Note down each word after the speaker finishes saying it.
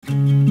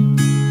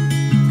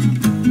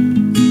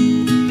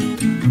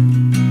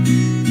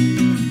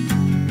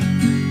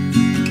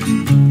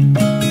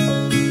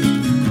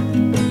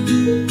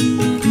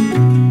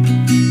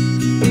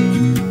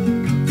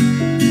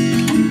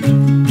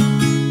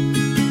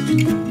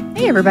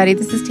everybody,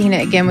 this is Tina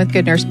again with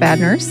Good Nurse,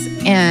 Bad Nurse,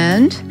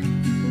 and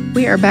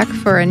we are back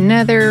for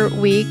another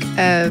week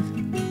of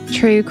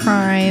true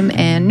crime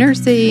and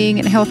nursing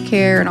and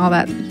healthcare and all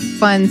that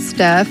fun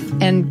stuff.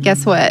 And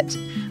guess what?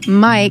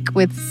 Mike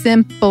with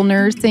Simple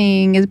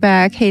Nursing is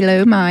back.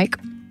 Hello, Mike.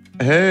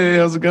 Hey,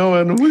 how's it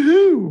going?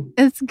 Woohoo!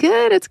 It's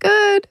good. It's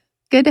good.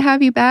 Good to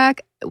have you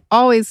back.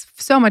 Always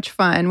so much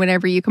fun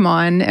whenever you come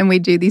on and we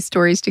do these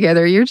stories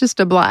together. You're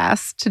just a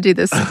blast to do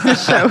this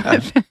show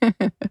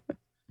with.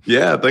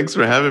 Yeah, thanks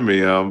for having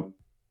me.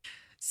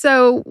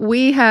 So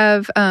we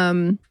have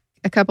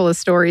a couple of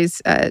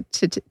stories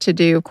to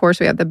do. Of course,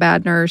 we have the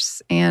bad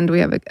nurse and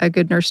we have a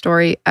good nurse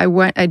story.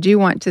 I do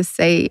want to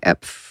say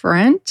up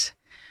front,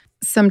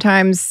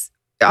 sometimes,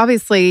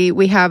 obviously,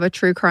 we have a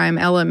true crime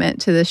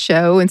element to the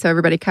show, and so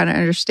everybody kind of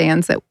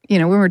understands that, you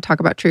know, when we talk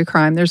about true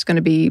crime, there's going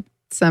to be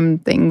some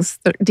things,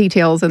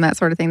 details and that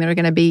sort of thing that are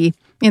going to be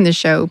in the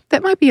show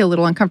that might be a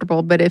little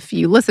uncomfortable. But if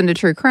you listen to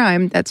true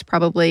crime, that's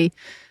probably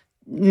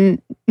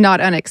not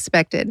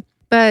unexpected.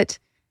 But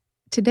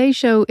today's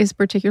show is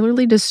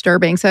particularly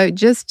disturbing. So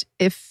just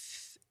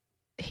if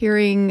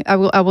hearing, I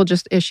will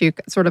just issue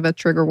sort of a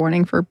trigger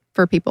warning for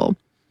people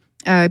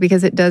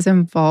because it does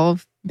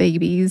involve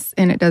babies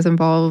and it does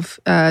involve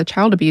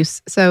child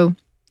abuse. So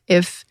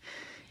if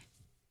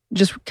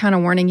just kind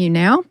of warning you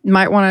now, you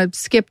might want to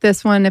skip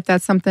this one if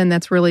that's something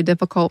that's really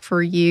difficult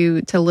for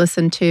you to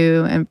listen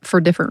to and for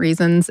different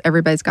reasons.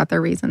 Everybody's got their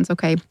reasons,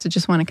 okay? So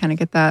just want to kind of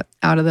get that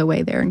out of the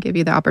way there and give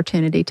you the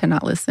opportunity to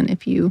not listen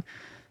if you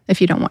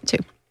don't want to.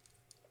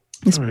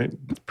 It's right.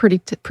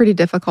 pretty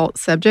difficult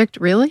subject,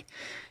 really.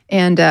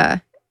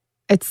 And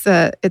it's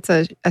a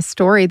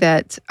story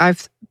that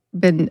I've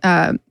been,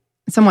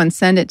 someone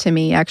sent it to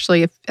me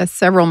actually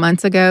several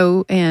months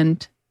ago.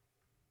 And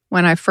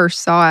when I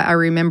first saw it, I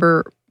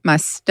remember my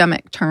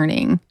stomach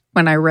turning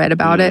when I read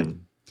about it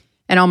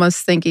and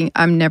almost thinking,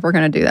 I'm never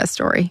going to do that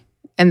story.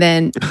 And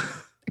then,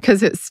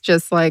 because it's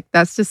just like,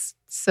 that's just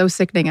so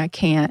sickening, I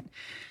can't.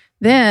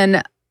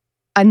 Then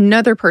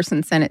another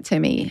person sent it to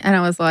me and I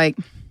was like,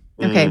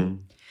 okay.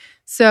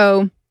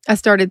 So I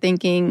started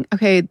thinking,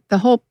 okay, the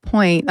whole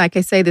point, like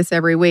I say this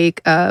every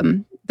week,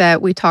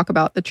 that we talk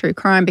about the true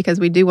crime because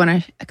we do want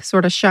to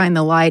sort of shine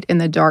the light in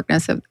the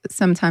darkness of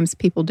sometimes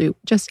people do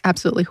just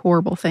absolutely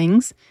horrible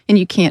things and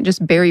you can't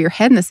just bury your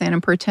head in the sand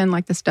and pretend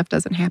like this stuff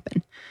doesn't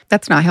happen.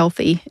 That's not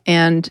healthy.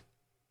 And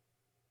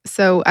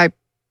so I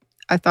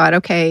thought,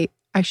 okay,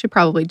 I should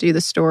probably do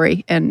the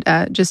story and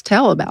just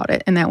tell about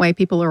it. And that way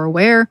people are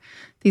aware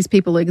these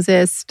people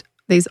exist.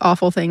 These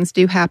awful things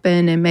do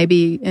happen. And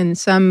maybe in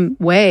some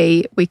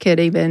way we could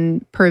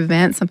even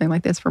prevent something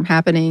like this from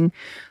happening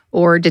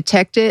or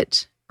detect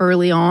it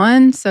early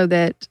on so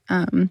that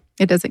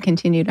it doesn't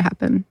continue to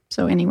happen.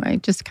 So anyway,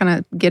 just kind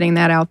of getting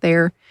that out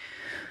there.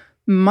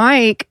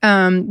 Mike,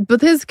 with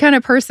his kind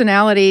of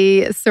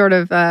personality, sort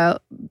of,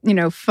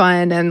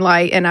 fun and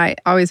light, and I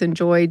always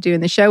enjoy doing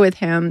the show with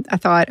him, I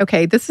thought,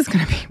 okay, this is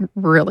going to be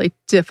really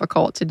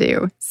difficult to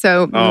do.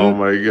 So, oh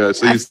my gosh,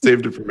 so you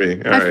saved it for me.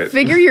 All right. I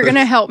figure you're going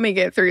to help me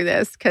get through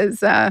this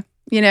because,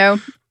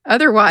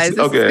 otherwise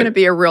this is going to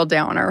be a real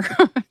downer.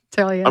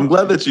 Tell you. I'm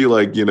glad that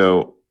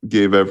you,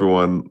 gave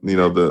everyone,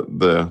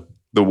 the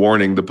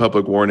warning, the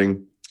public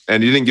warning,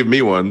 and you didn't give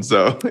me one.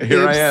 So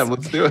here I am.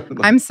 Let's do it.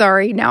 I'm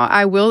sorry. Now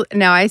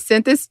I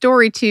sent this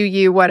story to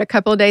you, a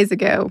couple of days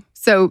ago.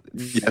 So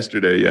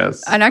yesterday,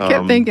 yes. And I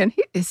kept thinking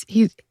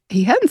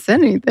he hadn't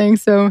said anything,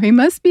 so he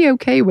must be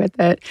okay with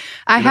it.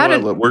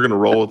 We're going to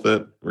roll with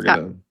it.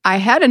 I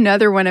had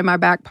another one in my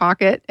back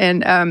pocket,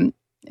 and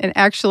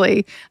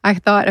actually I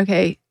thought,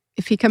 okay,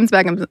 if he comes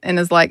back and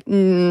is like,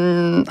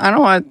 I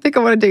want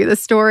to do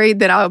this story,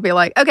 then I'll be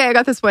like, okay, I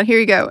got this one. Here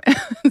you go.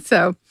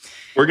 So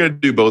we're going to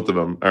do both of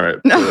them. All right.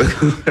 No.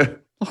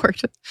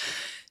 Lord.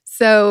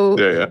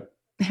 So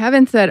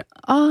having said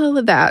all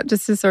of that,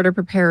 just to sort of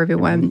prepare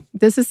everyone,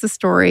 this is the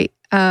story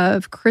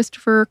of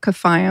Christopher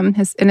Kafaim.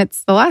 And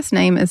the last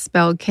name is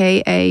spelled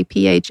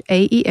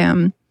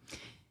Kaphaem.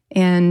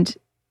 And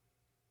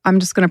I'm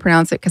just going to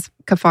pronounce it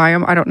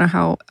Kafaim. I don't know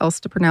how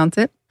else to pronounce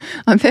it.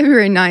 On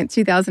February 9th,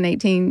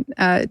 2018,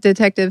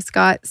 Detective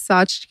Scott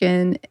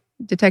Sochkin,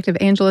 Detective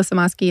Angela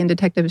Samoski, and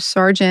Detective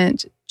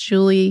Sergeant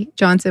Julie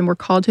Johnson were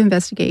called to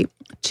investigate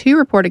two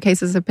reported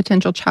cases of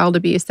potential child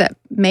abuse that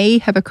may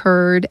have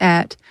occurred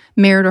at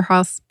Meriter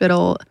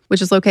Hospital,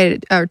 which is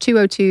located at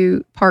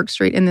 202 Park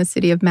Street in the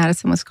city of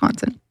Madison,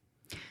 Wisconsin.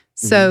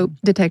 So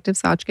Detective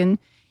Sochkin,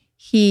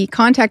 he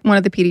contacted one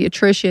of the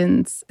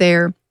pediatricians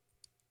there,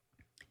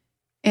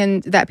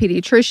 and that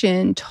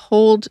pediatrician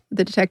told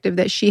the detective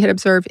that she had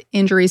observed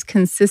injuries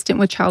consistent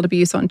with child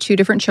abuse on two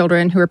different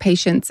children who were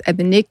patients at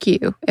the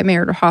NICU at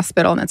Meriter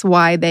Hospital, and that's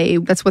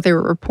what they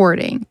were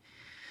reporting.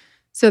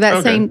 So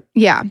that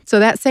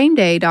same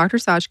day, Dr.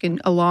 Sochkin,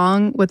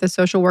 along with a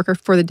social worker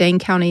for the Dane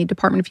County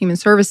Department of Human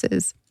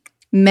Services,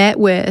 met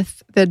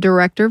with the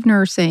director of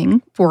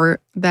nursing for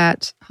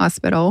that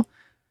hospital,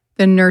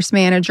 the nurse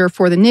manager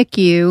for the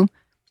NICU,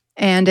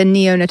 and a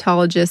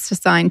neonatologist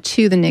assigned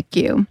to the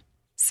NICU.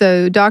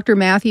 So Dr.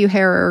 Matthew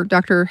Harrer,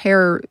 Dr.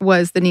 Harrer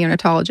was the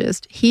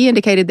neonatologist. He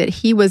indicated that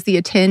he was the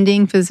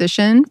attending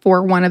physician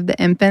for one of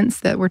the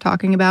infants that we're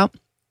talking about.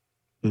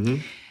 Mm-hmm.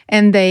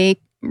 And they,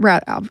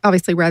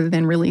 obviously, rather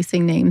than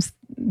releasing names,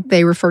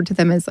 they referred to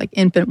them as like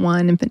infant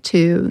 1, infant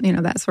 2,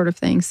 that sort of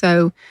thing.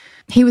 So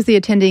he was the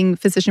attending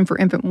physician for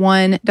infant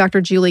 1.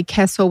 Dr. Julie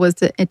Kessel was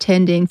the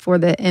attending for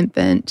the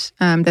infant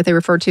that they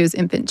referred to as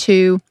infant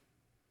 2.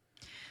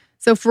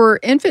 So for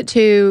infant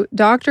 2,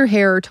 Dr.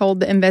 Harrer told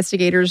the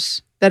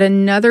investigators that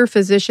another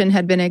physician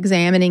had been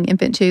examining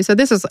infant 2. So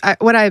this is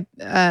what I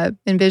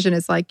envision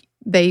is like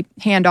they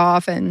hand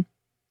off, and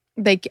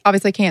they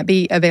obviously can't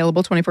be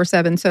available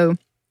 24/7. So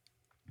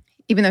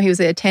even though he was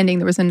attending,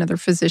 there was another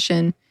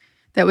physician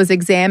that was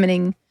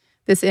examining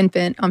this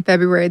infant on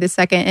February the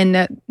 2nd,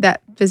 and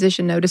that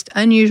physician noticed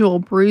unusual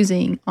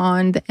bruising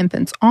on the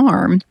infant's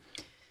arm.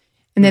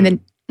 And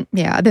then,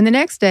 then the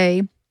next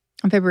day,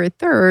 on February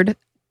 3rd,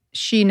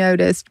 she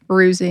noticed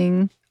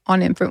bruising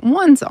on infant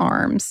 1's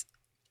arms.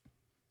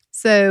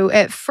 So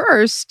at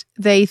first,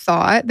 they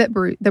thought that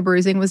the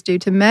bruising was due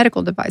to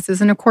medical devices.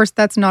 And of course,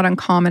 that's not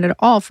uncommon at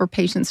all for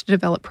patients to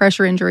develop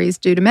pressure injuries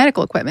due to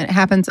medical equipment. It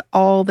happens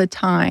all the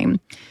time.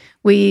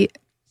 We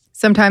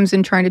sometimes,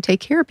 in trying to take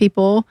care of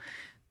people,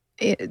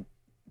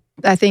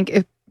 I think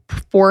if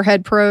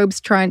forehead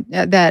probes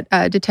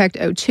that detect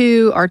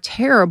O2 are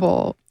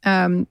terrible.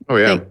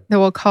 They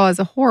will cause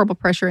a horrible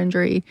pressure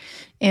injury,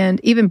 and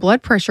even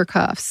blood pressure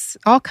cuffs.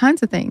 All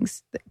kinds of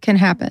things that can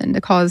happen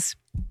to cause.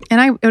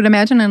 And I would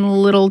imagine in a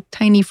little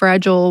tiny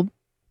fragile,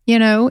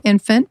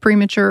 infant,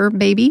 premature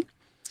baby.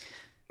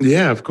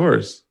 Yeah, of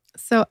course.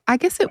 So I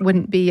guess it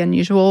wouldn't be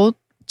unusual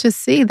to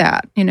see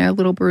that,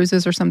 little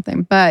bruises or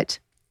something. But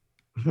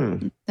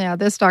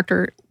this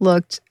doctor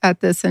looked at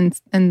this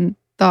and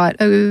thought,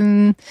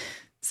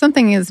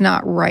 something is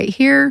not right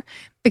here,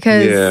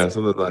 because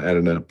something's not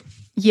adding up.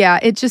 Yeah,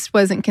 it just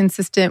wasn't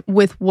consistent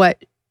with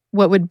what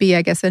would be,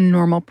 I guess, a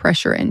normal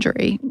pressure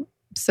injury.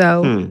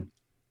 So,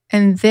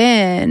 and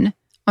then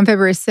on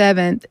February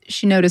 7th,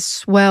 she noticed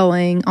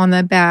swelling on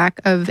the back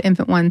of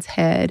infant 1's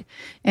head.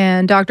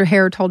 And Dr.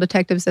 Harrer told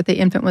detectives that the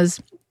infant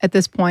was, at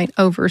this point,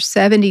 over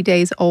 70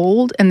 days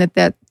old, and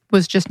that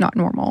was just not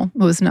normal.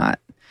 It was not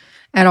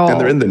at all. And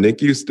they're in the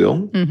NICU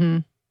still? Mm-hmm.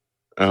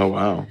 Oh,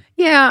 wow.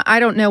 Yeah, I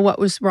don't know what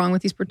was wrong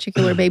with these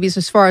particular babies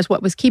as far as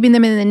what was keeping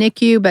them in the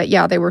NICU, but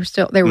yeah,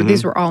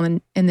 these were all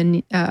in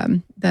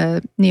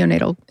the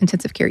neonatal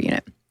intensive care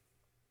unit.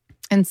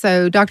 And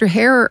so Dr.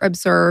 Harrer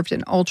observed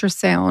an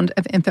ultrasound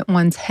of infant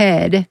 1's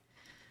head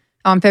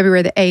on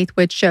February the 8th,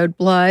 which showed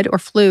blood or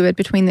fluid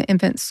between the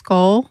infant's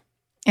skull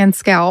and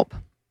scalp,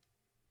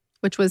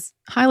 which was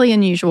highly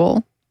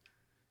unusual.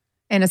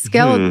 And a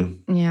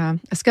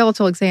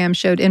skeletal exam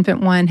showed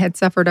infant 1 had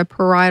suffered a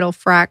parietal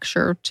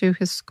fracture to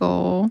his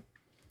skull,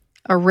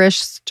 a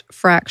wrist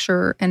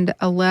fracture, and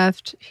a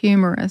left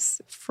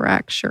humerus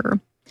fracture.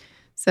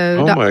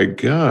 So, my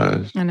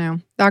gosh. I know.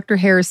 Dr.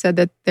 Harris said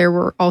that there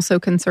were also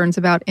concerns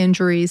about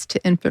injuries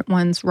to infant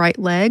 1's right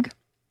leg,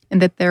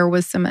 and that there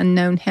was some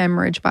unknown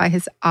hemorrhage by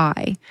his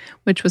eye,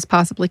 which was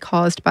possibly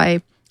caused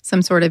by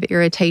some sort of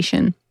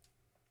irritation.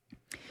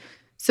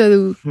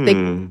 So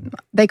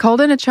they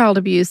called in a child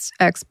abuse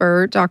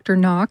expert, Dr.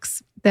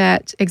 Knox,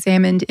 that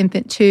examined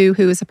infant 2,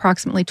 who was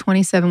approximately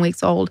 27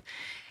 weeks old.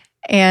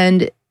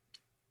 And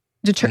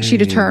she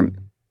determined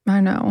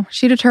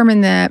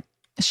that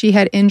she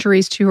had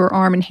injuries to her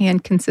arm and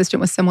hand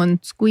consistent with someone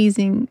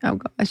squeezing. Oh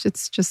gosh,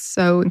 it's just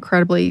so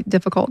incredibly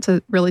difficult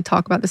to really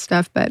talk about this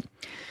stuff, but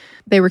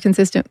they were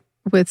consistent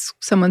with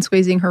someone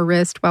squeezing her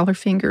wrist while her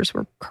fingers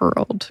were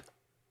curled.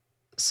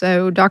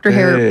 So Dr.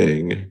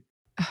 Harrer,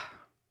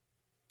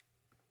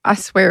 I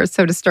swear it's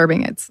so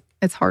disturbing.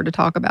 It's hard to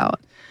talk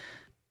about.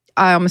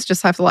 I almost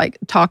just have to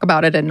talk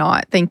about it and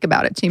not think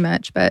about it too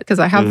much, but because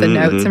I have the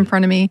notes in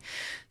front of me.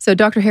 So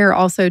Dr. Harrer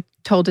also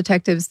told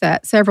detectives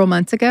that several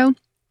months ago,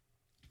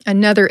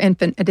 another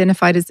infant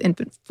identified as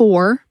infant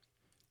 4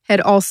 had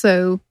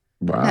also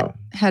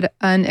had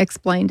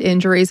unexplained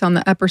injuries on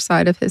the upper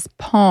side of his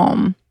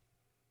palm.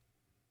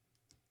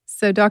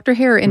 So Dr.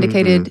 Harrer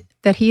indicated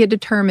that he had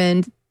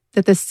determined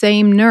that the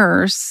same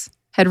nurse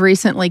had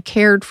recently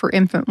cared for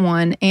infant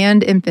 1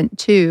 and infant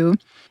 2,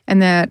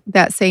 and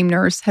that same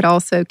nurse had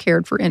also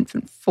cared for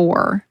infant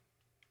 4.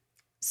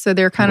 So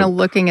they're kind of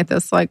looking at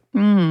this like,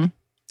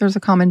 there's a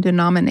common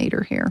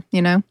denominator here,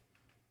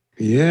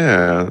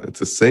 Yeah, it's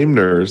the same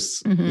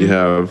nurse. You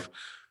have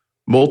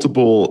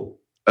multiple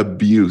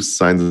abuse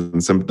signs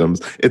and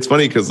symptoms. It's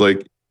funny because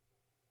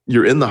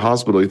you're in the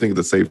hospital, you think it's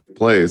a safe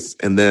place,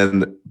 and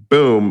then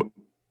boom,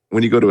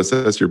 when you go to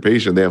assess your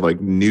patient, they have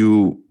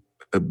new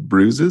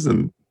bruises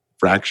and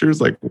fractures.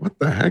 What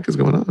the heck is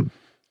going on?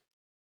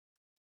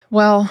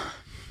 Well,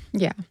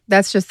 yeah,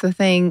 that's just the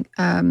thing.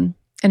 And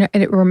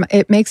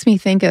it makes me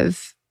think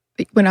of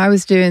when I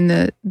was doing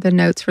the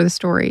notes for the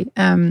story,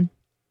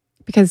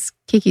 because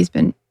Kiki's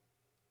been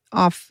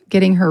off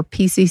getting her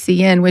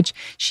PCCN, which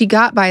she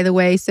got, by the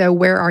way. So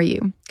where are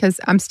you? Because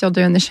I'm still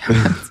doing the show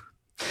notes.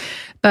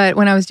 But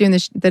when I was doing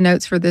the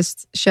notes for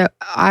this show,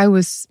 I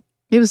was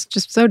it was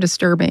just so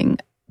disturbing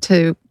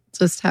to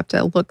just have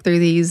to look through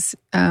these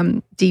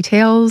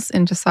details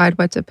and decide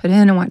what to put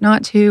in and what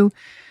not to.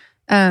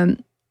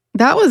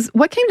 That was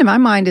what came to my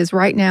mind is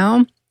right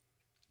now,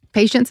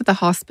 patients at the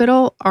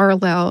hospital are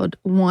allowed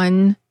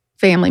one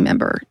family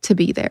member to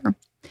be there.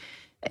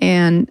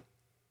 And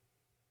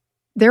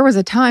there was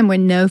a time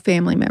when no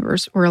family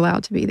members were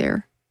allowed to be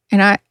there.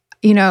 And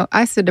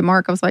I said to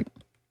Mark, I was like,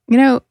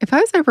 if I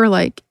was ever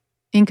like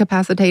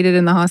incapacitated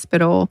in the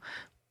hospital,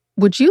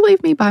 would you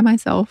leave me by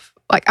myself?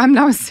 Like, I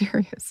was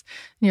serious.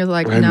 And he was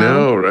like, no. I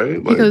know, right?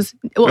 He goes,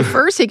 well,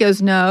 first he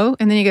goes, no.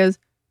 And then he goes,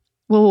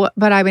 well,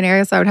 but I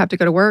guess I would have to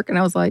go to work. And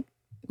I was like,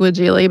 would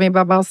you leave me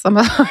by myself?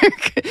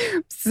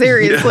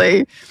 Seriously.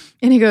 Yeah.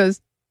 And he goes,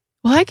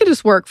 well, I could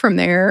just work from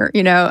there,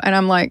 And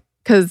I'm like,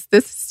 because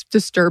this is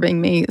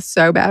disturbing me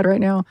so bad right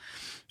now.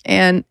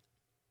 And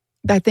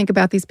I think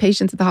about these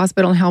patients at the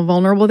hospital and how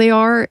vulnerable they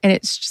are. And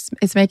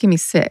it's making me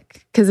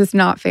sick because it's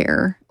not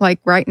fair. Like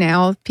right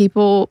now,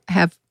 people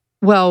have,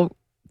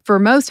 for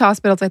most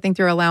hospitals, I think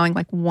they're allowing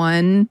like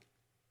one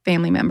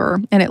family member.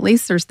 And at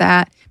least there's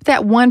that. But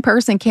that one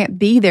person can't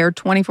be there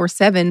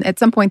 24/7. At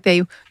some point,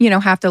 they,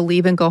 have to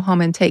leave and go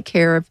home and take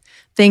care of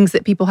things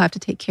that people have to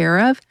take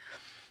care of.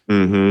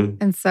 Mm-hmm.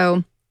 And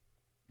so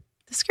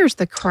this scares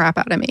the crap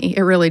out of me.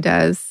 It really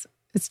does.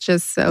 It's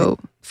just so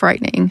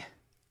frightening.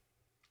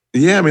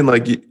 Yeah, I mean,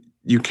 like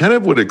you kind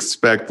of would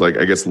expect, like,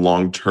 I guess,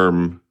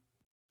 long-term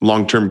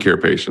care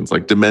patients,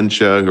 like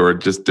dementia, who are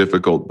just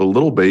difficult, but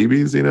little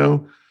babies, I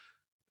don't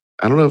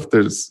know if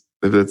it's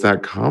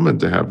that common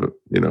to have,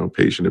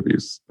 patient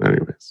abuse.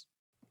 Anyways,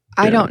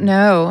 I don't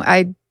know.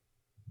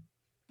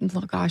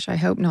 Gosh, I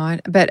hope not.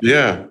 But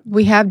yeah,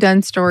 we have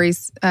done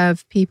stories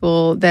of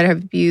people that have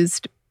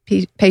abused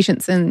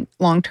patients in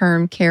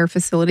long-term care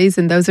facilities,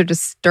 and those are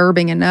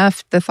disturbing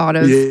enough. The thought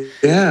of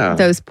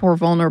those poor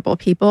vulnerable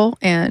people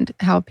and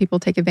how people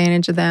take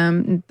advantage of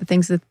them, and the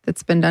things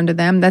that's been done to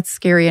them, that's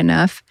scary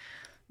enough.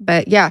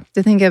 But yeah,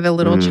 to think of a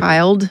little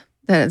child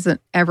that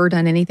hasn't ever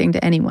done anything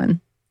to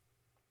anyone.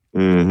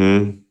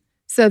 Mm-hmm.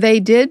 So they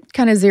did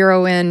kind of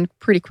zero in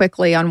pretty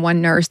quickly on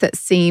one nurse that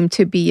seemed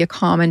to be a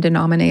common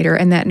denominator,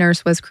 and that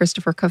nurse was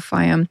Christopher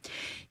Kafayam.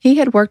 He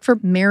had worked for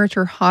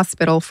Meritor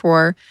Hospital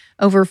for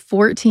over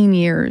 14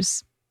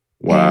 years.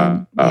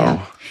 Wow. And,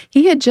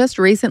 he had just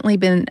recently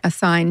been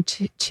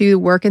assigned to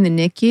work in the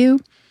NICU,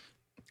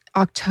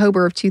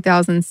 October of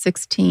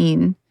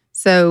 2016.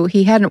 So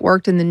he hadn't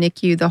worked in the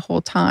NICU the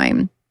whole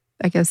time.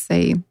 I guess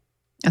they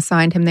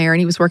assigned him there,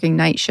 and he was working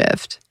night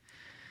shift.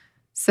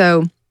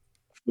 So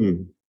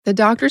the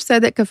doctor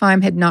said that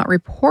Kafayam had not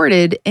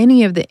reported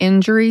any of the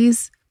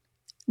injuries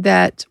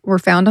that were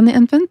found on the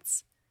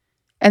infants,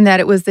 and that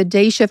it was the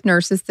day shift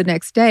nurses the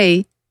next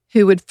day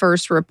who would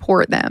first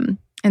report them.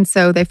 And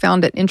so they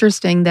found it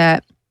interesting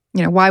that,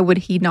 why would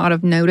he not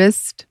have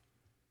noticed?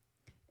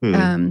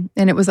 And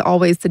it was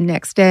always the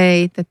next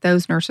day that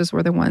those nurses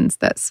were the ones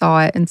that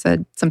saw it and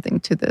said something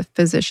to the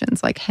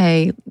physicians like,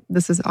 hey,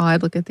 this is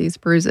odd. Look at these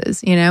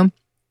bruises,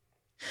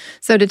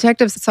 So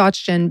Detective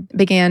Sachjan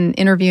began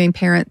interviewing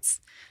parents,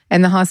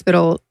 and the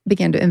hospital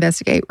began to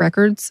investigate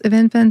records of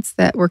infants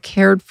that were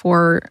cared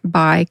for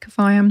by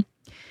Kafayam.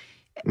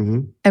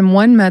 Mm-hmm. And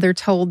one mother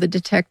told the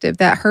detective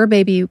that her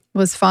baby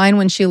was fine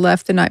when she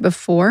left the night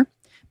before,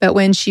 but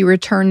when she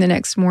returned the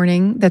next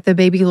morning, that the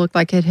baby looked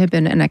like it had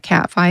been in a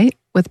cat fight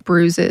with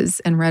bruises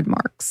and red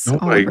marks. Oh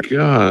my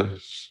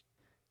gosh.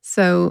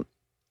 So,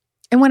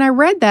 and when I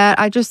read that,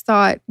 I just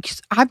thought,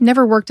 I've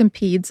never worked in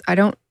peds. I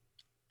don't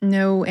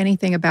know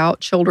anything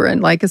about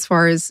children, like as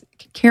far as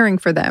caring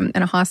for them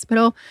in a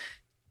hospital.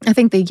 I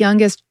think the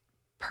youngest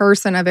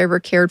person I've ever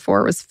cared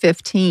for was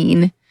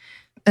 15,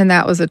 and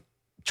that was a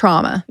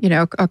trauma,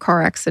 a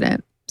car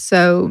accident.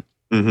 So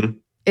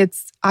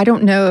I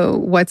don't know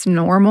what's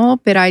normal,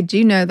 but I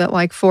do know that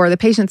like for the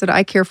patients that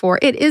I care for,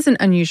 it isn't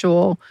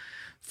unusual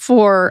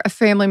for a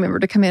family member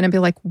to come in and be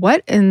like,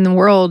 what in the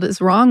world is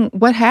wrong?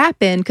 What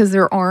happened? Because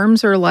their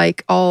arms are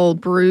like all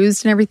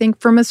bruised and everything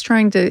from us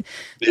trying to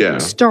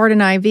start an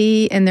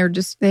IV, and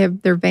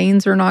their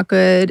veins are not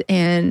good.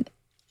 And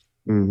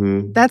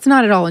that's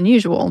not at all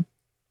unusual.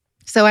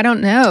 So I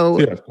don't know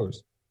of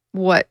course.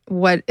 what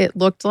it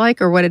looked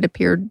like or what it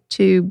appeared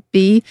to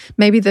be.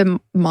 Maybe the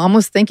mom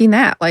was thinking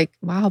that, like,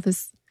 wow,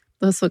 this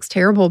looks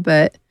terrible,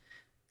 but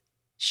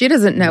she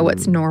doesn't know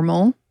what's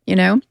normal,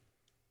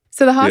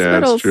 So the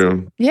hospital's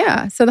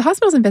So the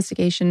hospital's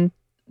investigation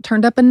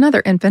turned up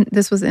another infant.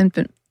 This was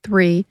infant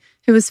 3,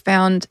 who was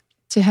found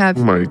to have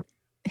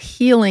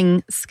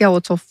healing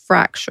skeletal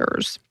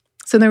fractures.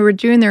 So they were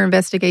doing their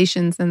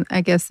investigations, and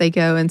I guess they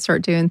go and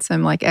start doing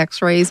some like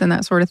x-rays and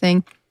that sort of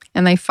thing,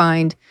 and they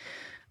find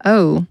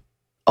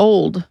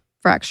old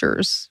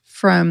fractures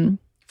from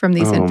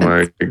these infants.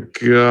 Oh my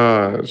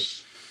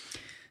gosh.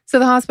 So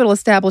the hospital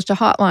established a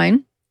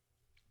hotline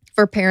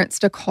for parents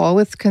to call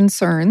with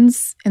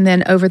concerns. And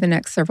then over the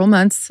next several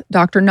months,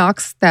 Dr.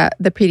 Knox, the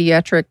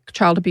pediatric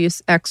child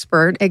abuse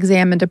expert,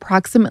 examined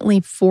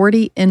approximately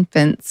 40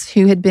 infants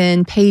who had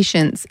been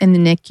patients in the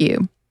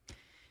NICU.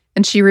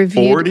 And she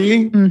reviewed...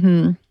 40?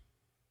 Mm-hmm.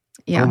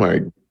 Yeah. Oh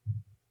my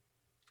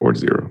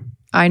 40.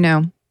 I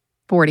know,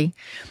 40.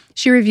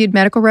 She reviewed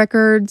medical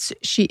records.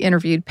 She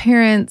interviewed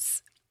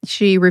parents.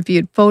 She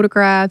reviewed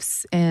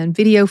photographs and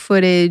video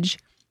footage.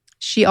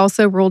 She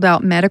also ruled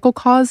out medical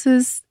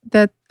causes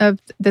that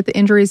the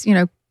injuries,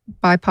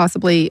 by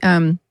possibly,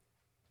 I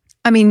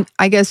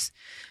guess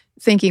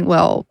thinking,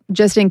 well,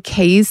 just in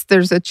case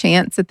there's a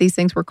chance that these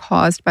things were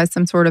caused by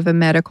some sort of a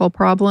medical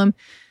problem.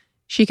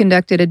 She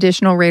conducted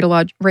additional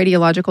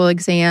radiological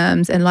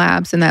exams and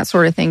labs and that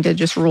sort of thing to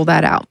just rule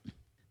that out.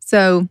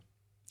 So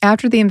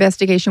after the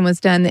investigation was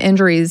done, the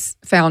injuries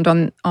found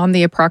on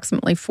the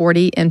approximately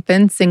 40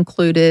 infants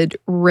included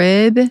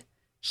rib,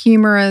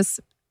 humerus,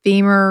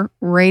 femur,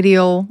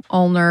 radial,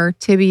 ulnar,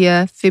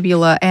 tibia,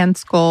 fibula, and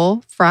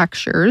skull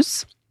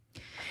fractures.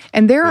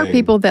 And there are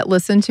people that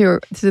listen to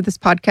this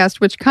podcast,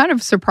 which kind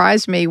of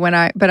surprised me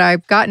but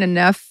I've gotten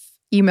enough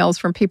emails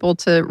from people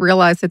to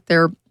realize that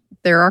there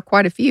are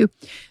quite a few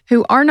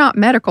who are not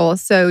medical.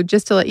 So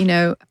just to let you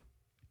know,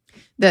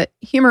 the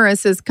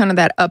humerus is kind of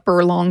that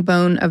upper long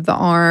bone of the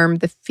arm.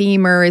 The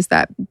femur is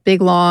that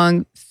big,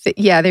 long,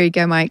 yeah, there you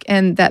go, Mike.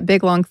 And that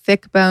big, long,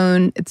 thick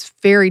bone, it's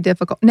very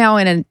difficult. Now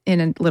in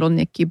a little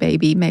NICU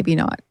baby, maybe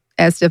not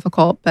as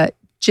difficult, but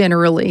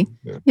generally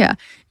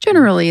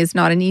is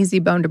not an easy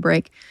bone to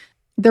break.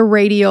 The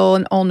radial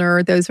and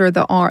ulnar, those are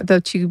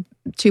the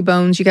two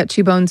bones. You got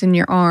two bones in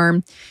your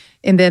arm.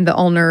 And then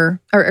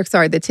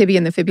the tibia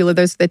and the fibula,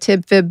 those are the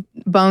tib-fib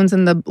bones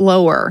in the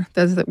lower.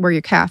 Those are where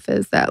your calf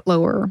is, that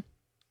lower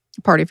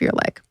part of your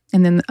leg.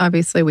 And then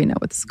obviously we know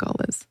what the skull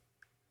is.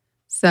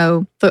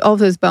 So all of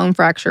those bone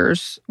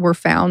fractures were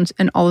found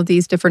in all of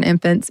these different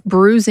infants.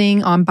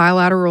 Bruising on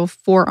bilateral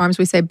forearms.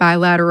 We say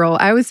bilateral.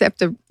 I always have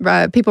to,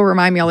 people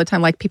remind me all the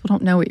time, like, people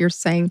don't know what you're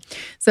saying.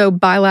 So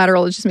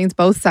bilateral, it just means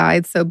both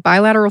sides. So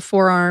bilateral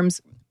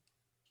forearms,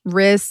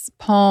 wrists,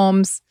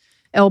 palms,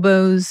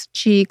 elbows,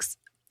 cheeks,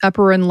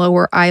 upper and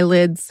lower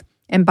eyelids,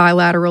 and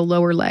bilateral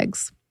lower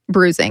legs.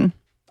 Bruising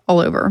all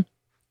over.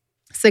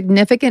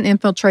 Significant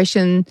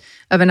infiltration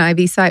of an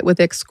IV site with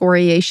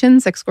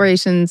excoriations.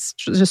 Excoriations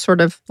just sort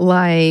of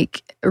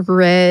like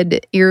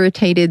red,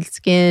 irritated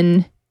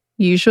skin,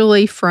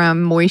 usually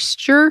from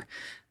moisture.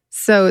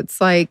 So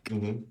it's like,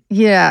 and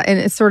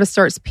it sort of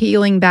starts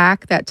peeling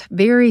back. That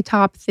very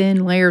top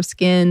thin layer of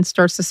skin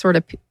starts to sort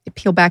of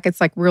peel back. It's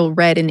like real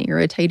red and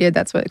irritated.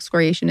 That's what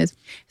excoriation is.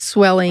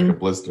 Swelling. Like a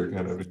blister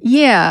kind of.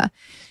 Yeah.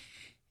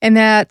 And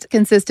that's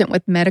consistent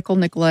with medical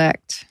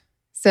neglect.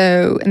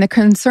 So, and the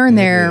concern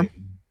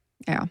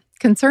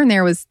concern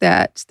there was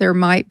that there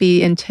might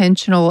be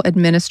intentional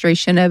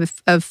administration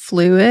of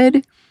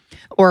fluid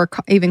or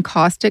even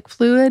caustic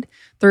fluid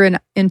through an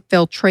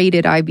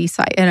infiltrated IV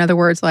site. In other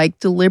words, like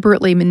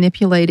deliberately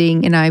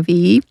manipulating an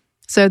IV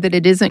so that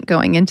it isn't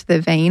going into the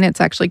vein, it's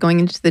actually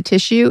going into the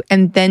tissue,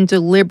 and then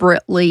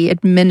deliberately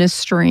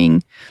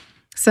administering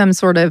some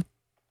sort of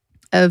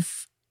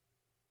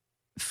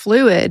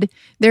fluid.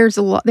 There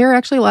are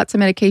actually lots of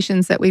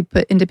medications that we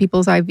put into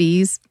people's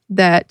IVs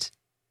that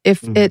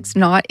if it's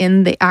not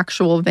in the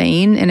actual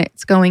vein and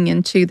it's going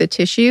into the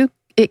tissue,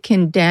 it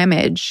can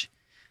damage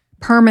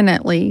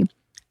permanently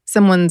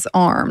someone's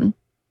arm.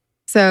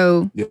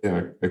 So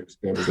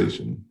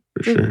extravasation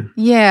for sure.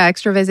 Yeah,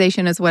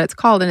 extravasation is what it's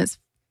called, and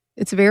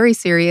it's very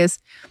serious.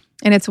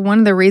 And it's one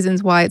of the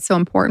reasons why it's so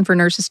important for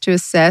nurses to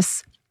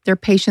assess their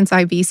patients'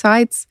 IV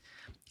sites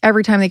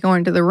every time they go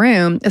into the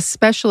room,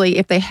 especially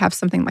if they have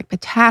something like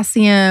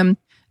potassium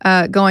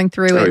going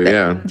through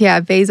it.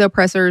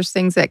 Vasopressors,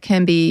 things that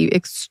can be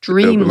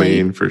extremely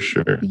dopamine for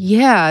sure.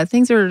 Yeah,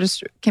 things that are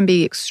just can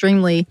be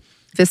extremely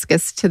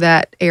viscous to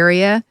that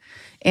area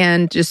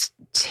and just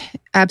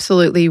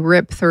absolutely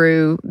rip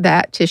through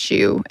that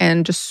tissue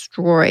and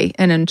destroy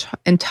an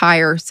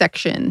entire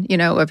section,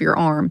 of your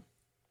arm.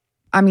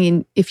 I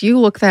mean, if you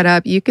look that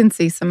up, you can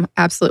see some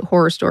absolute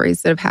horror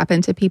stories that have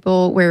happened to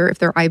people where if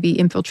they're IV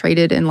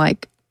infiltrated and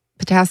like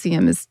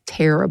potassium is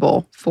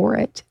terrible for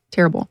it.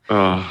 Terrible.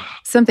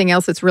 Something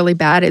else that's really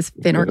bad is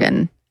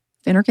Phenergan.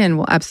 Phenergan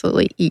will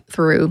absolutely eat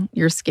through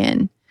your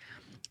skin.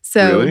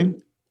 So, really?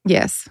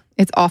 Yes,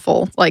 it's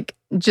awful. Like,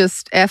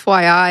 just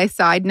FYI,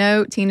 side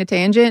note, Tina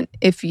Tangent,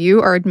 if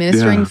you are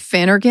administering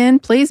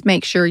Phenergan, please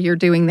make sure you're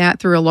doing that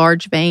through a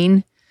large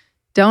vein.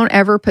 Don't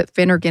ever put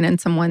Phenergan in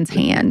someone's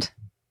hand.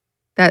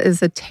 That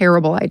is a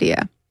terrible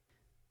idea.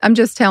 I'm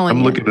just telling you.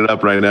 I'm looking it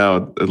up right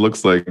now. It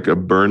looks like a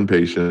burn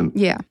patient.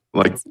 Yeah.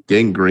 Like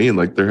gangrene,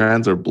 like their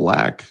hands are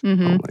black.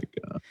 Mm-hmm. Oh my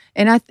God.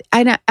 And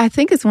I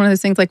think it's one of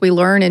those things like we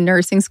learn in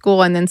nursing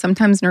school, and then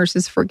sometimes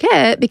nurses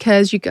forget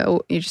because you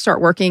just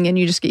start working and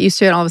you just get used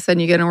to it. And all of a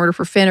sudden you get an order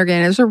for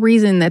Phenergan. There's a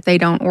reason that they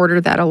don't order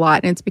that a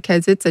lot. And it's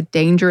because it's a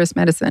dangerous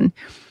medicine.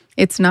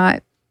 It's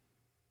not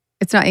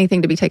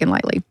anything to be taken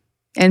lightly.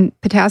 And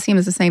potassium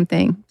is the same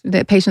thing.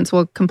 That patients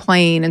will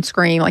complain and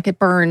scream like it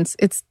burns.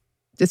 It's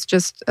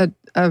just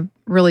a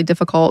really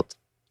difficult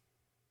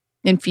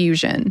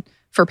infusion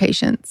for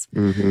patients.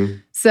 Mm-hmm.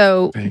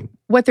 So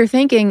what they're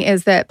thinking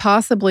is that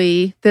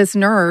possibly this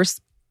nurse,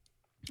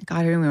 God,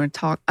 I don't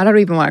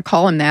even want to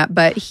call him that,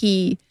 but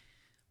he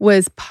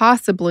was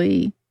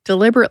possibly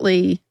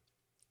deliberately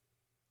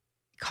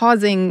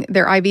causing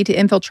their IV to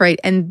infiltrate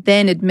and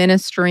then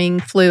administering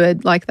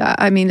fluid like that.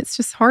 I mean, it's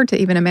just hard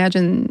to even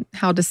imagine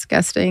how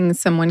disgusting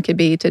someone could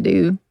be to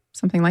do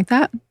something like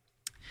that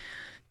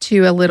to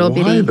a little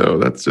bitty. Why though?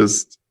 That's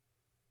just,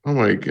 oh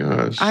my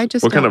gosh.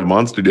 What kind of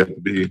monster do you have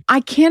to be?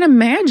 I can't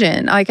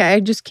imagine. Like, I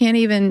just can't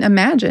even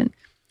imagine.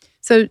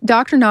 So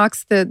Dr.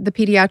 Knox, the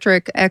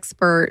pediatric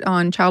expert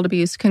on child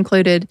abuse,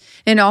 concluded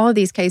in all of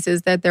these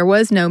cases that there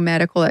was no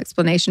medical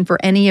explanation for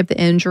any of the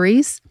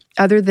injuries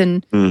other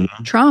than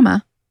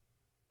trauma.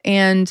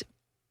 And,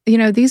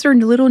 these are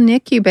little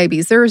NICU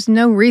babies. There's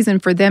no reason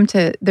for them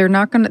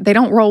they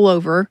don't roll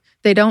over.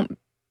 They don't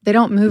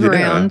move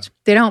around.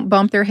 They don't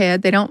bump their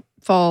head. They don't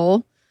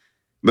fall.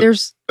 They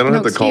don't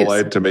have to call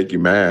light to make you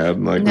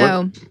mad. Like,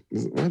 no.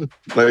 What?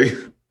 Like,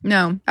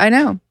 no, I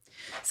know.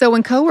 So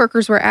when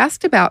coworkers were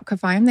asked about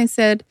Kafayam, they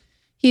said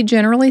he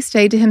generally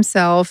stayed to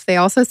himself. They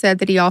also said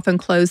that he often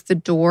closed the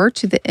door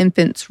to the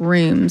infants'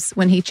 rooms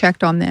when he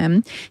checked on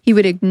them. He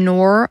would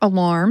ignore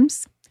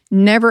alarms,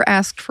 never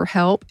asked for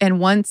help, and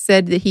once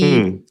said that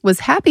he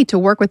was happy to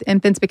work with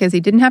infants because he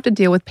didn't have to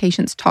deal with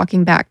patients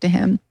talking back to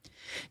him.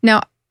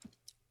 Now,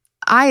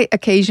 I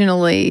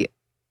occasionally,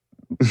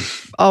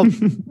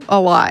 a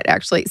lot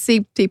actually,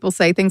 see people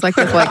say things like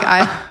this, like,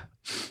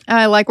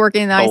 I like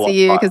working in the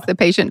ICU because the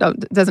patient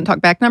doesn't talk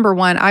back. Number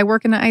one, I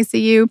work in the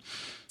ICU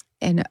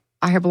and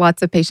I have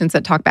lots of patients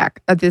that talk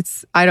back.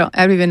 I don't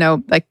even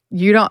know, like,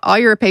 all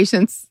your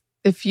patients,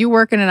 if you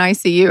work in an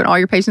ICU and all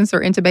your patients are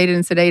intubated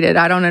and sedated,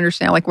 I don't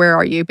understand, like, where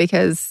are you?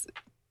 Because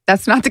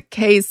that's not the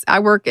case. I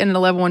work in a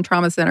level 1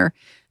 trauma center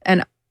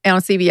and on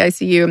a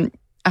CVICU.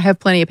 I have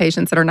plenty of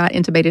patients that are not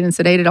intubated and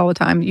sedated all the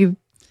time.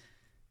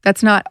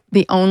 That's not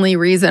the only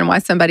reason why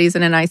somebody's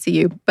in an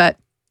ICU. But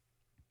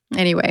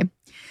anyway,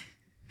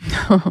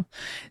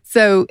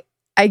 so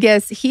I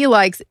guess he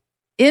likes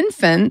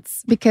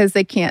infants because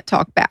they can't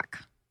talk back.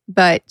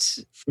 But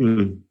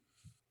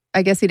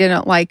I guess he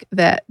didn't like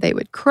that they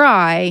would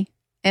cry,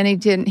 and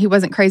he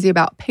wasn't crazy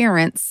about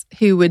parents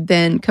who would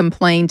then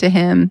complain to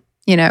him,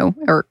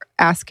 or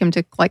ask him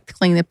to, like,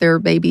 clean up their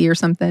baby or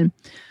something.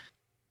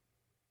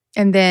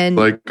 And then,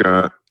 like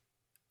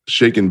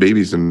shaken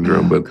baby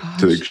syndrome, but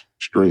to the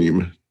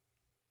extreme.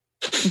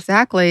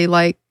 Exactly.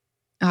 Like,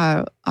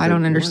 I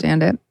don't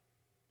understand it.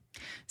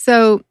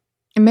 So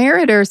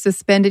Meritor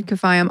suspended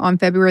Kafayam on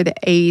February the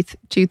 8th,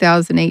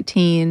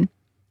 2018.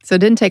 So it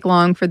didn't take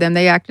long for them.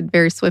 They acted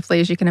very swiftly,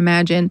 as you can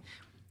imagine.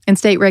 And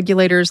state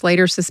regulators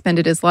later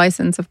suspended his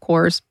license, of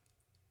course.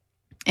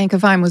 And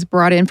Kafayam was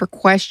brought in for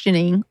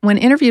questioning. When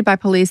interviewed by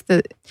police,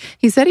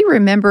 he said he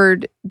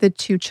remembered the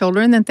two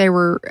children that they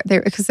were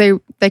there, because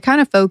they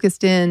kind of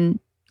focused in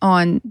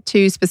on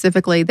two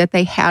specifically, that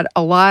they had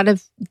a lot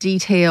of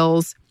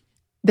details.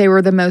 They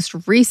were the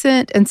most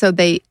recent, and so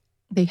they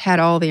had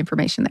all the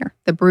information there.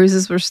 The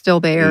bruises were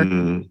still there.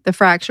 The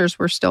fractures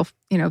were still,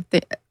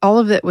 all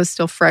of it was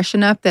still fresh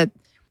enough that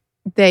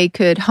they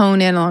could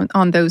hone in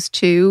on those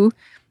two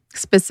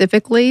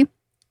specifically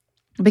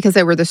because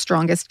they were the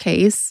strongest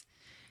case.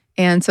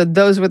 And so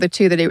those were the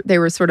two that they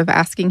were sort of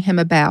asking him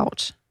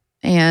about.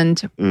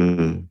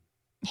 And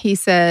he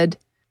said,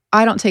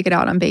 I don't take it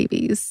out on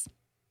babies.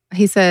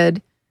 He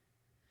said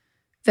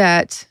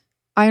that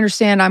I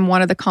understand I'm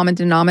one of the common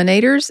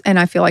denominators and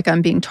I feel like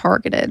I'm being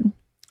targeted.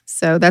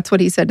 So that's what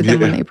he said to them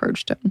when they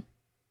approached him.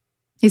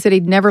 He said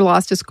he'd never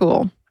lost a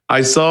school.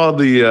 I saw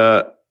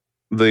the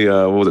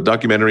what was it,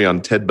 documentary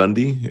on Ted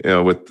Bundy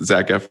with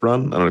Zac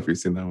Efron. I don't know if you've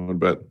seen that one,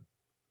 but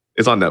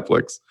it's on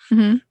Netflix.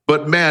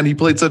 But man, he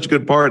played such a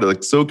good part,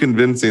 like so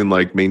convincing,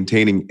 like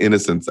maintaining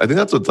innocence. I think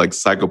that's what like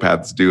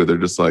psychopaths do. They're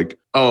just like,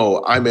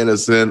 oh, I'm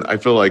innocent. I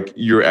feel like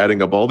you're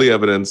adding up all the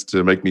evidence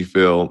to make me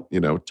feel,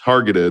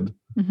 targeted.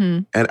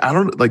 And I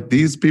don't like,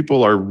 these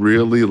people are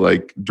really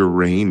like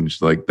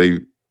deranged. Like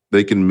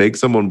they can make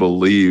someone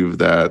believe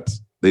that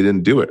they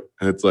didn't do it.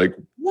 And it's like,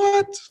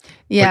 what?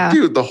 Yeah. Like,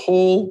 dude, the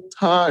whole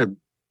time.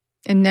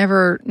 And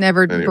never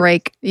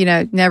break,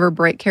 never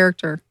break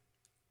character.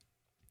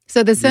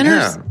 So the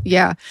centers,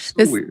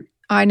 so weird.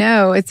 I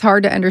know, it's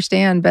hard to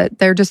understand, but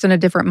they're just in a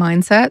different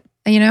mindset,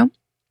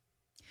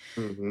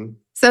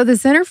 So the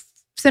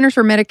Centers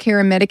for Medicare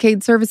and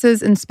Medicaid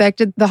Services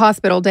inspected the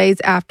hospital days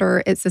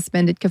after it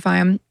suspended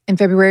Kafayam in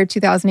February of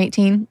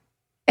 2018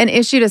 and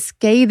issued a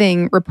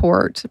scathing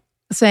report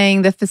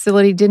saying the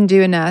facility didn't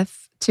do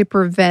enough to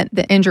prevent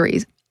the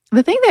injuries.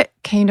 The thing that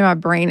came to my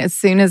brain as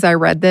soon as I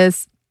read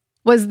this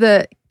was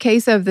the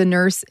case of the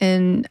nurse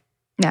in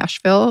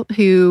Nashville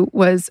who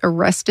was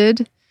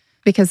arrested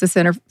because the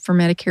Center for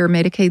Medicare and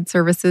Medicaid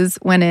Services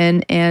went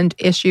in and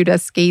issued a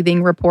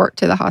scathing report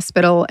to the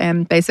hospital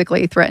and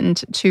basically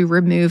threatened to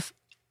remove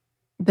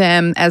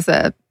them as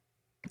a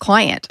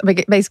client.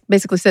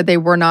 Basically said they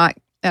were not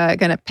going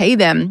to pay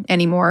them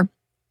anymore.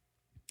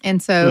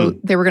 And so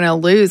they were going to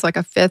lose like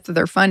a fifth of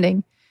their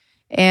funding.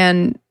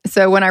 And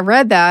so when I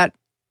read that,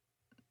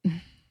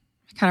 I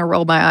kind of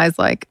rolled my eyes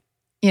like,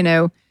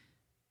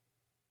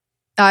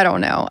 I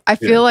don't know. I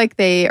feel like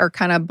they are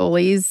kind of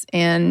bullies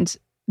and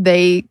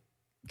they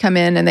come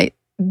in and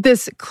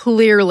this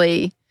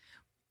clearly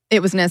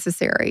it was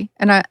necessary.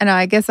 And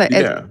I guess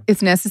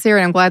it's necessary,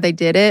 and I'm glad they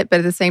did it. But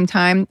at the same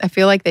time, I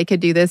feel like they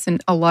could do this in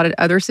a lot of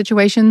other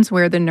situations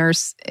where the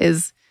nurse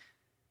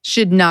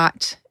should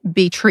not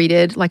be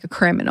treated like a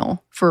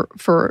criminal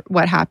for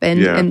what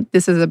happened. Yeah. And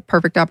this is a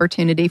perfect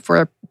opportunity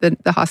for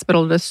the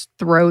hospital to just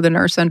throw the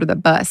nurse under the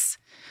bus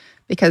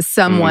because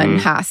someone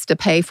has to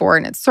pay for it,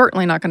 and it's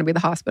certainly not going to be the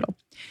hospital.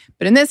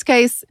 But in this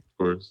case, of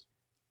course,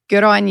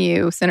 good on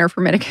you, Center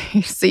for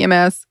Medicaid,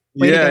 CMS.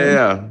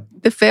 Yeah.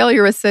 The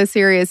failure was so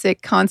serious,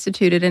 it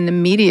constituted an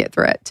immediate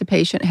threat to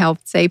patient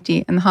health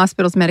safety, and the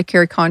hospital's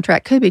Medicare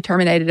contract could be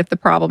terminated if the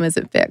problem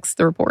isn't fixed,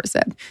 the report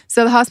said.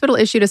 So the hospital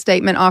issued a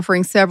statement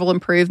offering several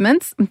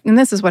improvements. And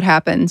this is what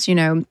happens.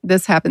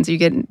 This happens.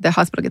 The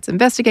hospital gets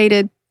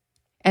investigated,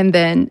 and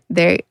then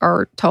they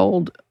are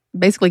told,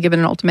 basically given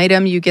an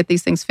ultimatum, you get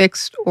these things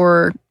fixed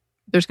or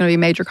there's going to be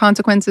major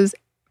consequences,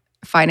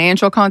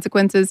 financial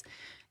consequences,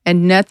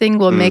 and nothing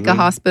will make a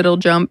hospital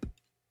jump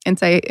and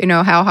say,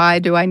 how high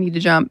do I need to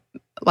jump?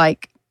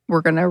 Like,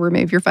 we're going to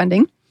remove your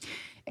funding.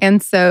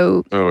 And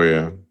so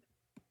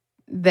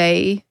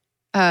they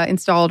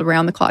installed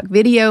around-the-clock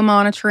video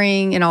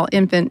monitoring in all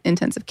infant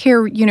intensive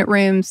care unit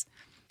rooms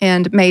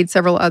and made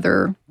several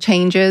other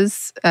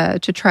changes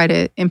to try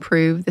to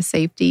improve the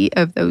safety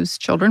of those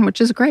children,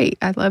 which is great.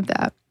 I love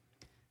that.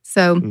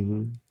 So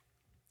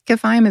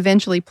Kefaim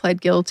eventually pled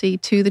guilty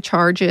to the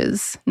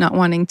charges, not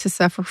wanting to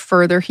suffer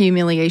further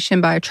humiliation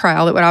by a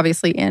trial that would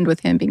obviously end with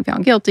him being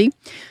found guilty.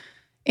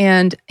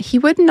 And he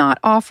would not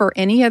offer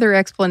any other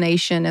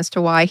explanation as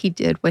to why he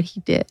did what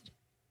he did.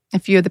 A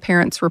few of the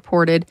parents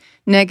reported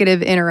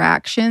negative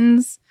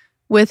interactions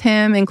with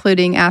him,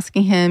 including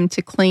asking him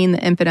to clean the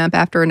infant up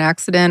after an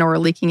accident or a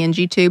leaking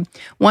NG tube.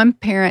 One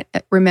parent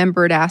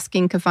remembered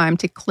asking Kefaim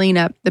to clean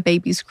up the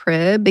baby's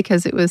crib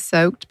because it was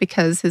soaked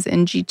because his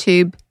NG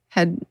tube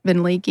had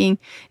been leaking.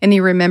 And he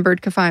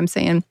remembered Kefaim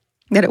saying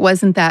that it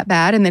wasn't that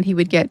bad and that he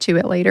would get to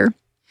it later.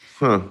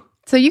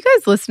 So you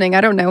guys listening,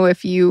 I don't know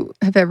if you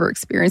have ever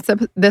experienced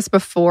this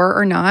before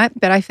or not,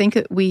 but I think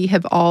we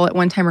have all at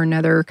one time or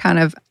another kind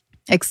of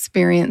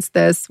experienced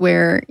this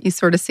where you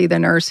sort of see the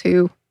nurse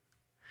who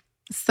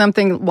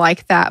something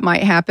like that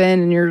might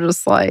happen and you're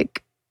just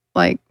like,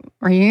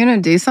 are you going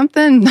to do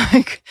something?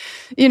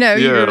 You're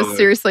going to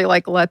seriously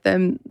let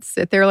them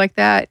sit there like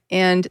that.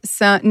 And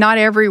so not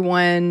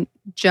everyone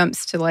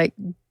jumps to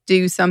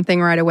do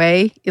something right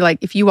away.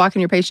 If you walk in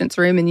your patient's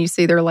room and you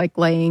see they're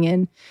laying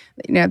in,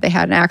 they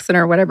had an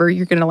accident or whatever,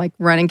 you're going to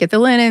run and get the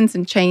linens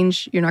and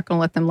change. You're not going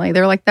to let them lay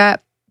there like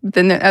that.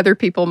 Then the other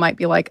people might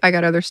be like, I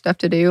got other stuff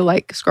to do,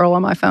 like scroll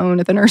on my phone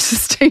at the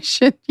nurse's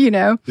station,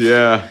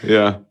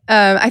 Yeah.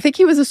 I think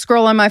he was a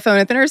scroll on my phone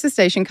at the nurse's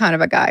station kind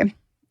of a guy.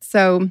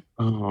 So.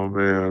 Oh,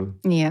 man.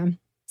 Yeah.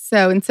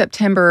 So in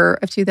September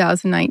of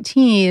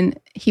 2019,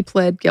 he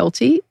pled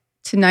guilty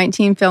to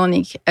 19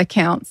 felony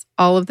accounts,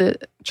 all of the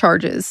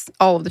charges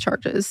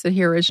that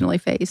he originally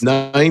faced.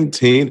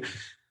 19?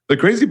 The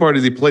crazy part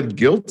is he pled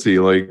guilty.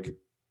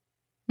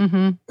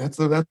 That's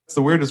the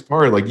weirdest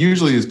part.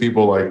 Usually these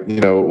people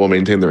will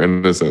maintain their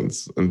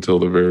innocence until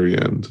the very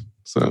end.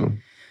 So,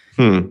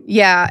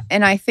 Yeah,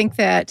 and I think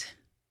that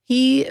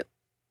he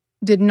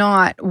did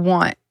not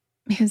want,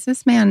 because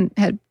this man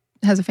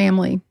has a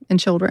family and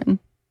children,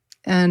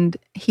 and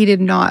he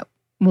did not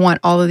want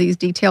all of these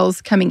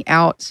details coming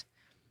out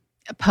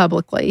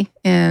publicly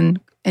in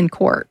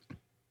court.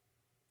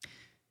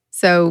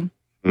 So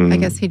I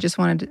guess he just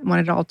wanted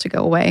it all to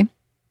go away.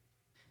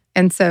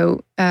 And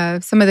so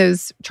some of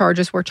those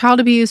charges were child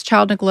abuse,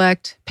 child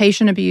neglect,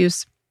 patient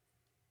abuse,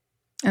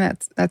 and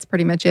that's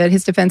pretty much it.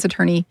 His defense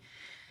attorney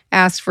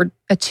asked for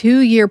a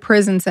 2-year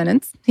prison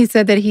sentence. He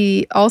said that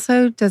he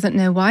also doesn't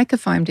know why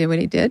Kefaim did what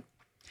he did,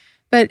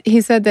 but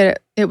he said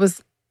that it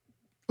was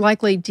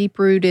likely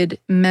deep-rooted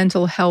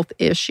mental health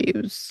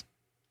issues.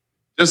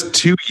 Just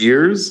 2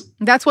 years?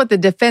 That's what the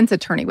defense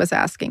attorney was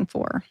asking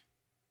for.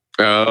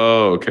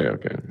 Oh, okay.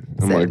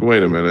 I'm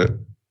wait a minute.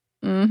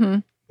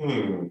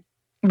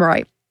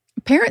 Right.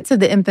 Parents of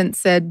the infant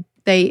said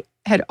they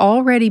had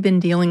already been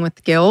dealing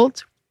with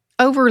guilt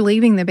over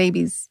leaving the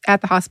babies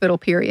at the hospital,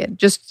 period.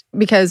 Just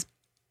because,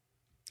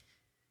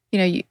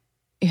 you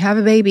have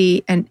a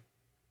baby and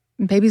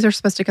babies are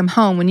supposed to come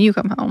home when you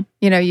come home.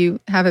 You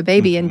have a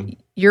baby and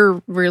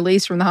you're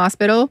released from the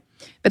hospital,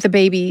 but the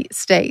baby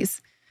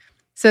stays.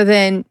 So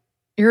then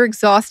you're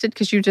exhausted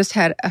because you just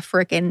had a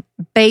freaking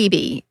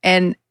baby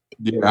and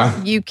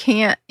you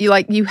can't,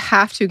 you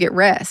have to get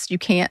rest. You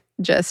can't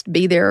just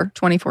be there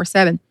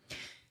 24/7.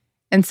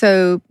 And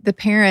so the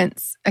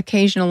parents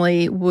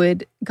occasionally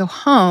would go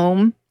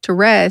home to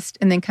rest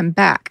and then come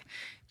back.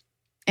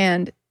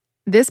 And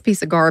this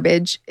piece of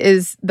garbage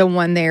is the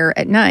one there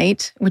at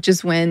night, which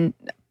is when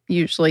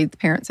usually the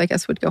parents, I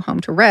guess, would go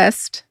home to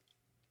rest.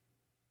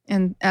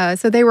 And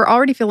so they were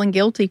already feeling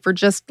guilty for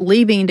just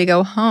leaving to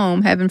go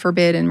home, heaven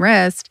forbid, and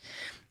rest.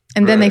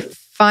 And then they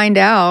find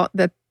out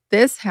that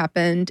this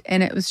happened,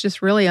 and it was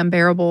just really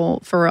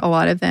unbearable for a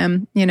lot of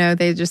them.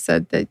 They just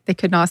said that they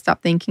could not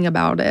stop thinking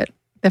about it.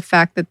 The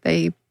fact that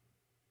they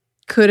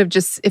could have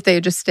just, if they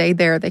had just stayed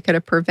there, they could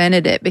have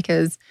prevented it,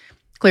 because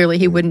clearly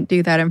he wouldn't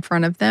do that in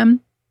front of them.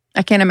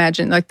 I can't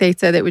imagine. Like they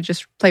said, it would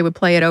just would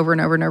play it over and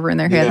over and over in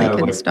their head. And they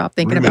couldn't like stop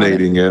thinking about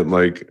it.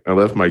 Like I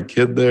left my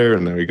kid there,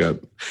 and now we got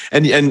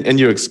and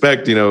you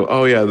expect,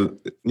 oh yeah,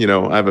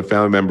 I have a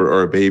family member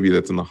or a baby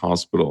that's in the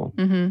hospital.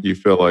 Mm-hmm. You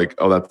feel like,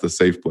 oh, that's the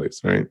safe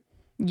place, right?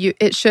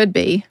 It should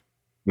be.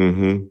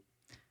 Mm-hmm.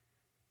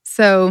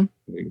 So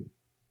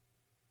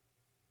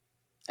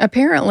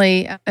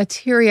apparently, a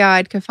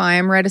teary-eyed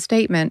Kafayim read a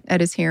statement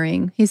at his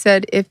hearing. He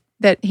said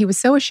that he was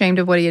so ashamed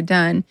of what he had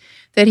done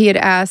that he had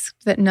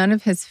asked that none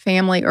of his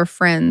family or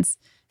friends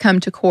come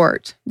to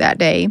court that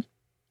day.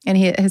 And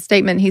his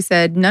statement, he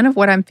said, "None of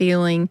what I'm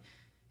feeling,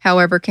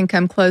 however, can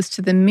come close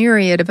to the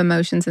myriad of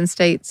emotions and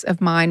states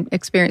of mind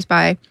experienced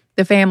by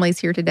the families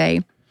here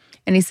today."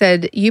 And he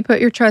said, "You put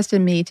your trust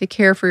in me to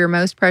care for your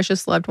most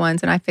precious loved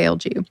ones, and I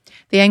failed you.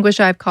 The anguish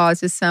I've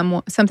caused is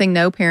something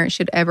no parent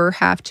should ever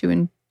have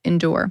to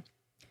endure."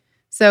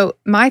 So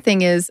my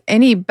thing is,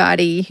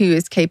 anybody who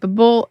is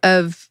capable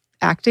of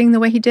acting the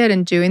way he did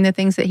and doing the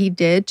things that he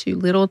did to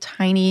little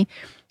tiny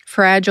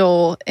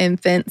fragile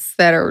infants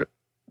that are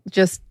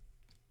just,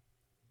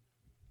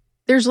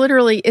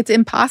 it's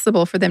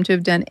impossible for them to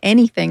have done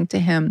anything to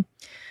him.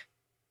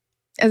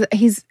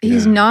 He's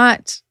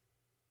not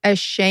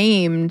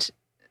ashamed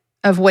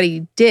of what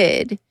he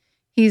did.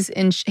 He's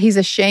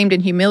ashamed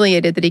and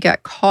humiliated that he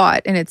got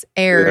caught and it's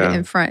aired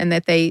in front, and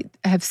that they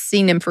have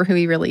seen him for who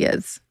he really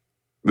is.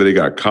 That he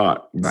got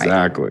caught.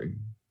 Exactly. Right.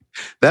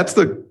 That's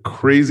the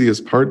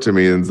craziest part to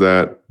me, is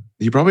that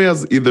he probably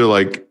has either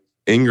like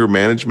anger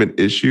management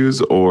issues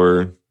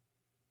or,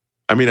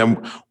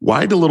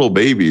 why do little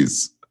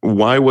babies?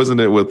 Why wasn't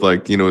it with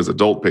like, his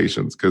adult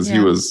patients? Because he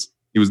was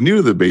new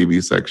to the baby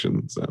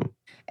section. So,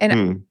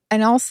 and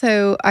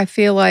also I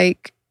feel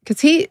like, because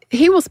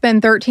he will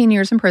spend 13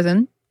 years in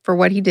prison for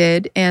what he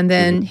did, and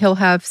then he'll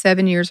have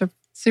 7 years of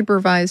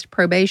supervised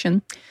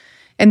probation.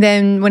 And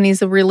then when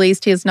he's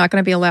released, he is not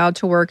going to be allowed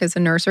to work as a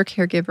nurse or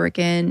caregiver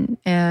again,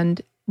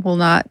 and will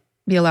not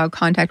be allowed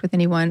contact with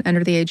anyone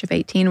under the age of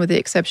 18, with the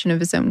exception of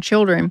his own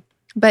children.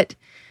 But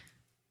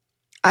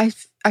I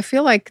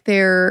feel like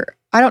I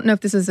don't know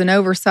if this is an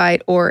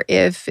oversight or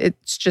if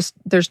it's just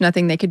there's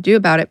nothing they could do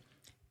about it.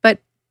 But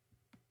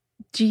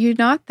do you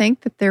not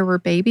think that there were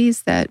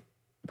babies that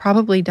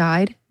probably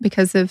died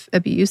because of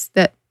abuse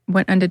that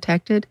went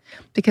undetected?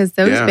 Because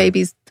those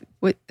babies,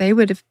 they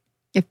would have,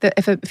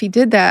 if he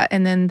did that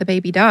and then the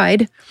baby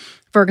died,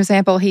 for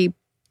example,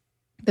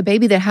 the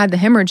baby that had the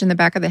hemorrhage in the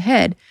back of the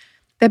head,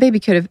 that baby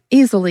could have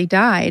easily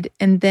died,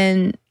 and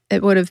then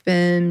it would have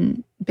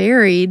been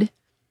buried.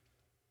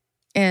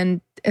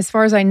 And as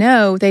far as I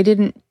know, they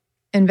didn't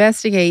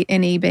investigate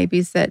any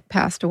babies that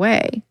passed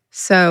away.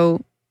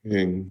 So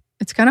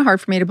it's kind of hard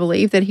for me to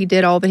believe that he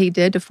did all that he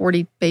did to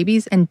 40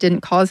 babies and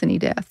didn't cause any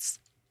deaths.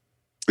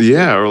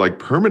 Yeah, or like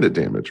permanent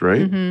damage,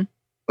 right? Mm-hmm.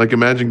 Like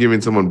imagine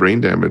giving someone brain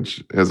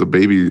damage as a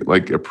baby,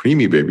 like a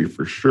preemie baby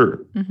for sure.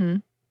 Mm-hmm.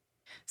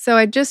 So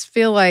I just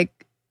feel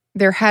like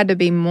there had to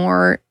be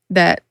more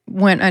that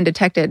went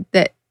undetected,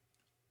 that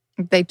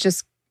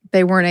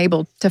they weren't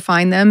able to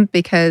find them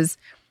because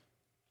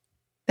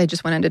they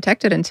just went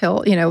undetected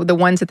until, the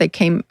ones that they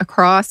came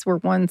across were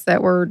ones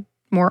that were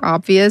more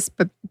obvious,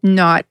 but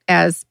not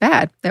as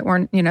bad, that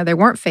weren't, they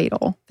weren't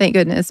fatal, thank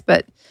goodness.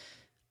 But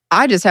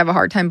I just have a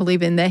hard time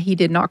believing that he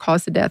did not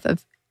cause the death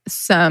of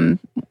some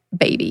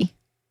baby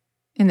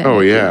in that. Oh,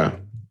 yeah.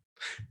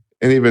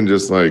 And even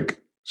just like,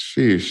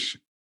 sheesh.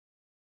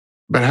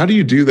 But how do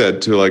you do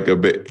that to like a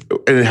baby?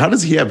 And how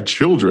does he have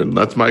children?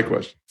 That's my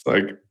question. It's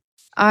like,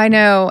 I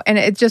know. And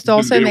it just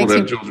also makes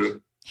me,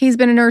 he's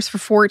been a nurse for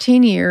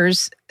 14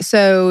 years.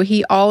 So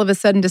he all of a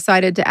sudden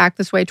decided to act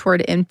this way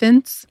toward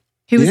infants.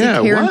 Who was he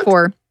caring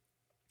for?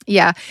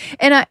 Yeah.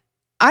 And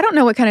I don't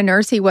know what kind of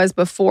nurse he was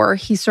before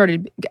he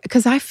started,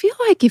 because I feel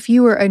like if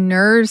you were a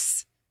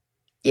nurse,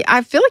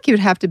 I feel like you would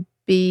have to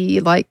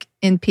be like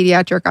in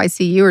pediatric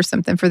ICU or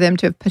something for them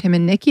to have put him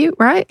in NICU,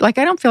 right? Like,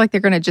 I don't feel like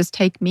they're going to just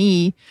take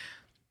me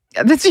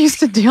that's used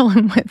to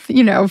dealing with,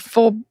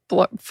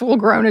 full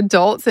grown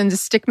adults and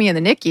just stick me in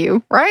the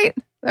NICU, right?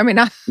 I mean,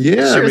 I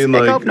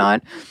hope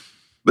not.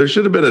 There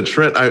should have been a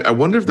trend. I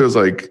wonder if there's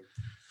like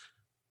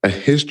a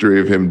history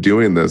of him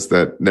doing this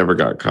that never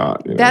got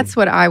caught. That's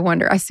what I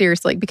wonder. I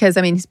seriously, because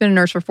he's been a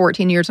nurse for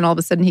 14 years and all of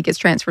a sudden he gets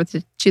transferred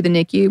to the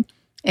NICU.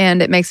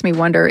 And it makes me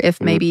wonder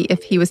if maybe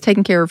if he was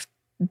taking care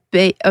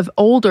of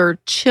older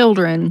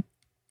children,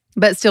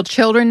 but still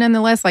children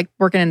nonetheless, like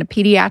working in a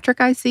pediatric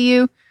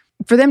ICU,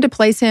 for them to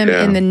place him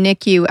in the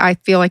NICU, I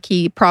feel like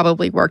he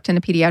probably worked in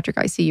a pediatric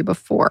ICU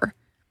before.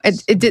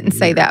 It didn't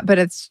say that, but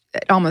it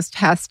almost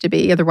has to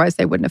be. Otherwise,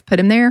 they wouldn't have put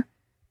him there.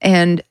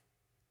 And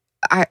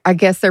I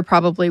guess there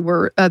probably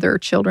were other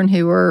children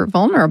who were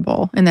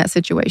vulnerable in that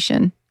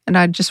situation. And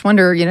I just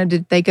wonder,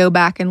 did they go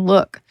back and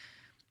look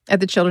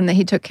at the children that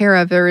he took care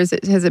of, or has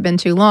it been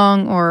too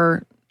long?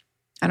 Or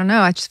I don't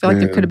know. I just feel like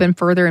there could have been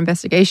further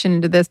investigation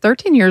into this.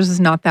 13 years is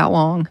not that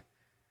long.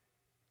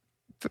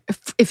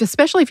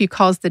 Especially if you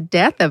cause the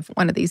death of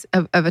one of these,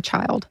 of a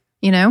child,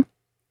 I know.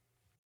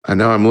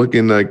 I'm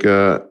looking like,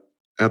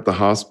 at the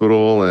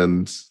hospital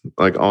and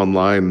like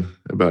online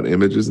about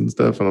images and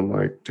stuff. And I'm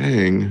like,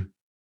 dang,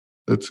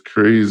 that's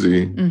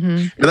crazy.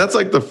 And that's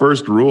like the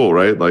first rule,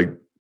 right? Like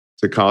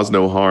to cause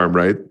no harm,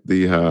 right?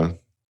 The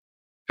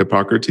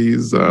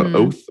Hippocrates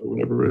oath or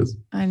whatever it is.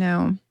 I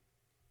know.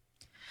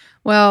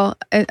 Well,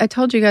 I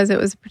told you guys it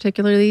was a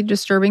particularly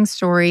disturbing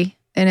story,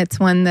 and it's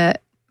one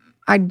that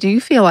I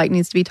do feel like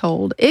needs to be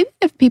told. Even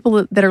if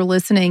people that are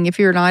listening, if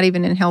you're not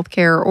even in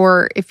healthcare,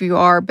 or if you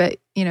are, but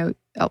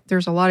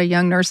there's a lot of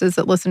young nurses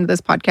that listen to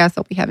this podcast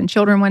that'll be having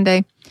children one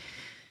day,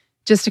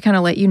 just to kind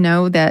of let you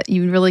know that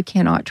you really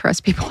cannot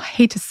trust people. I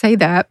hate to say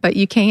that, but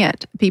you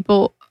can't.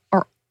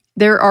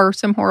 There are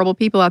some horrible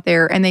people out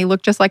there, and they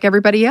look just like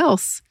everybody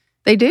else.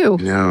 They do.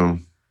 Yeah.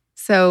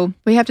 So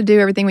we have to do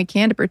everything we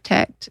can to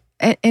protect.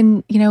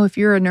 And if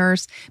you're a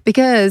nurse,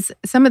 because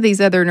some of these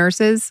other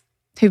nurses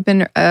who've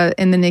been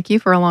in the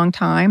NICU for a long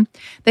time,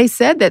 they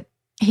said that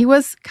he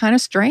was kind of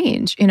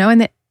strange,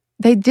 and that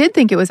they did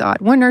think it was odd.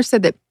 One nurse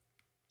said that,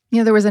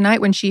 there was a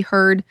night when she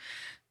heard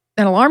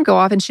an alarm go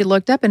off and she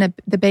looked up and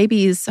the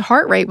baby's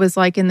heart rate was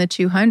like in the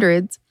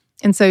 200s.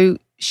 And so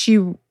she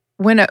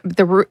went up,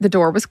 the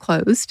door was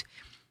closed.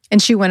 And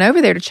she went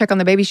over there to check on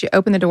the baby. She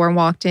opened the door and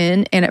walked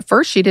in. And at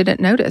first she didn't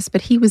notice,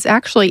 but he was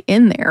actually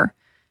in there.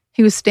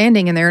 He was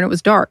standing in there and it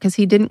was dark because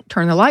he didn't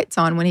turn the lights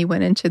on when he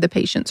went into the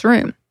patient's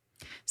room.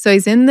 So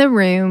he's in the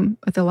room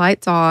with the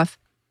lights off.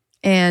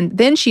 And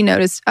then she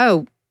noticed,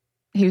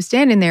 he was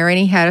standing there and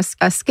he had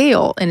a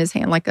scale in his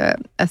hand, like a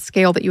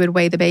scale that you would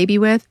weigh the baby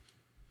with.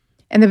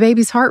 And the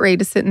baby's heart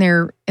rate is sitting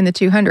there in the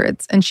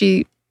 200s. And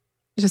she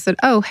just said,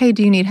 "Oh, hey,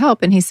 do you need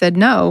help?" And he said,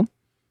 "No."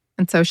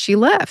 And so she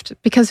left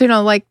because,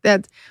 like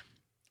that,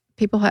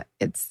 people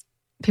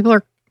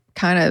are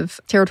kind of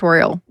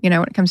territorial, when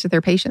it comes to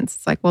their patients.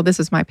 It's like, well, this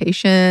is my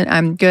patient.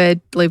 I'm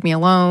good. Leave me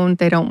alone.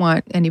 They don't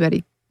want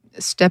anybody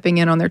stepping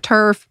in on their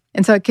turf.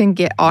 And so it can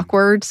get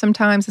awkward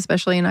sometimes,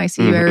 especially in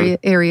ICU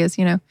areas,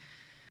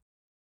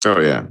 Oh,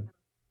 yeah.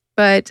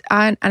 But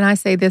I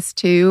say this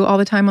too all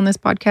the time on this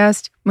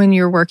podcast, when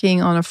you're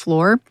working on a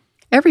floor,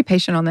 every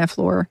patient on that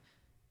floor,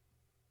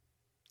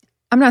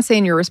 I'm not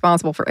saying you're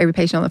responsible for every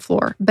patient on the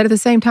floor, but at the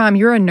same time,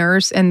 you're a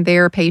nurse and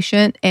they're a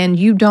patient, and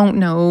you don't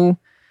know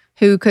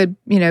who could,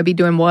 be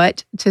doing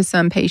what to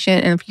some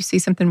patient. And if you see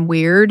something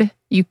weird,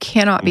 you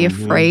cannot be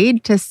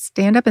afraid to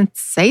stand up and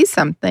say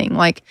something.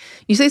 Like,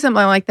 you say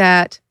something like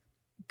that,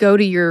 go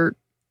to your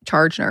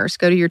charge nurse,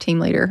 go to your team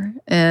leader,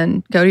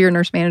 and go to your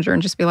nurse manager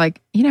and just be like,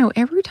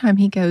 every time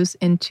he goes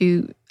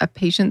into a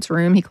patient's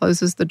room, he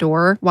closes the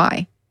door.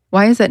 Why?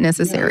 Why is that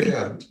necessary?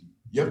 Yeah.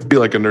 You have to be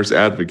like a nurse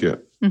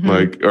advocate,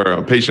 or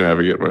a patient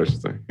advocate, what I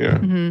should say.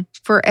 Yeah.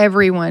 For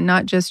everyone,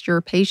 not just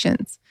your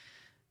patients.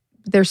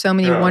 There's so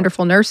many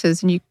wonderful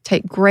nurses, and you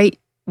take great,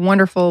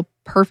 wonderful,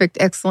 perfect,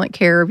 excellent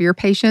care of your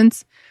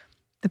patients.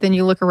 But then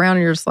you look around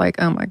and you're just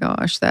like, oh my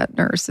gosh, that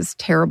nurse is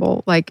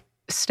terrible. Like,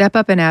 step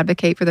up and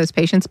advocate for those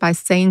patients by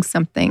saying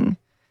something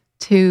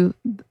to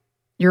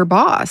your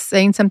boss,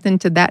 saying something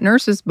to that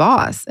nurse's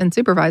boss and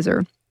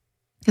supervisor.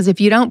 Because if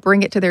you don't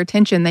bring it to their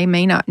attention, they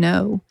may not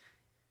know,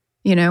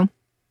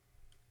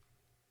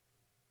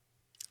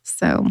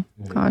 So,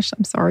 gosh,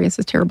 I'm sorry. It's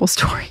a terrible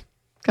story.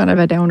 Kind of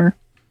a downer.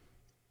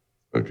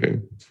 Okay.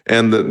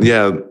 And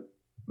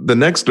the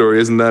next story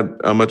isn't that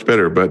much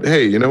better, but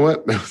hey, you know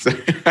what?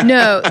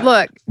 No,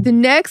 look, the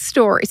next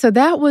story. So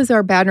that was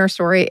our bad nurse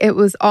story. It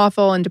was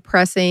awful and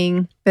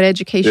depressing, but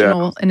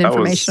educational and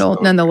informational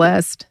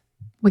nonetheless.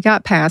 We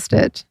got past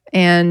it.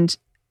 And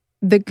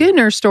the good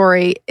nurse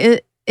story,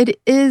 it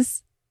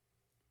is,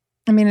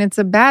 it's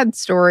a bad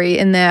story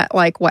in that,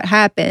 like, what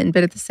happened,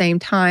 but at the same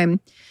time,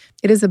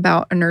 it is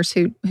about a nurse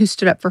who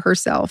stood up for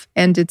herself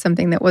and did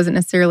something that wasn't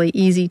necessarily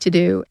easy to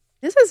do.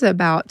 This is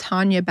about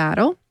Tanya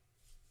Battle.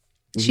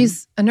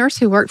 She's a nurse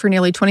who worked for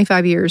nearly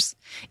 25 years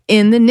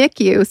in the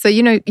NICU. So,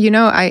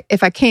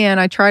 if I can,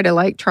 I try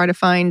to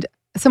find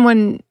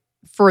someone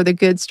for the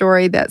good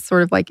story that's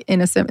sort of like in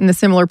the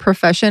similar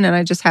profession. And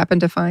I just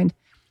happened to find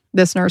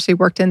this nurse who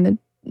worked in the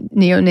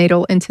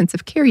neonatal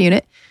intensive care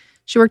unit.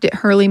 She worked at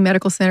Hurley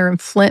Medical Center in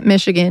Flint,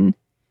 Michigan,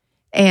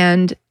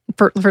 and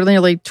for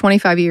nearly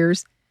 25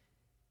 years.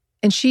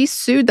 And she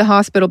sued the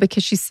hospital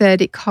because she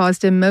said it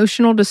caused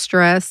emotional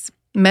distress,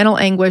 mental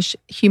anguish,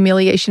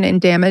 humiliation,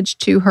 and damage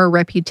to her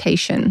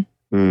reputation.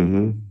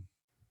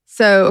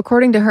 So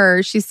according to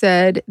her, she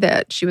said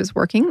that she was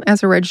working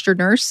as a registered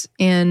nurse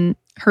in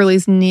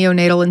Hurley's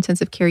neonatal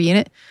intensive care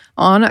unit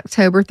on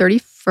October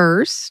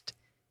 31st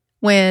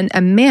when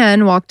a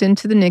man walked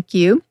into the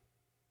NICU.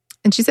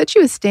 And she said she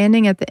was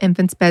standing at the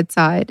infant's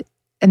bedside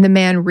and the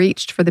man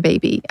reached for the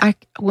baby.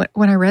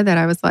 When I read that,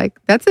 I was like,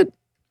 that's an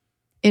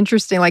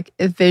interesting, like,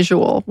 a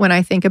visual when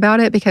I think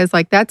about it, because,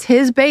 like, that's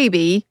his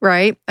baby,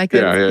 right? Like,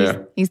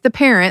 he's the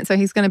parent, so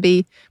he's going to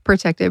be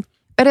protective.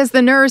 But as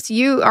the nurse,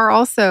 you are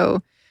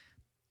also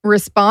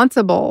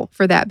responsible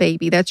for that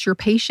baby. That's your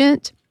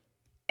patient.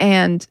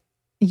 And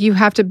you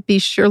have to be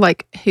sure,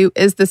 like, who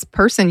is this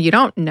person? You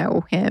don't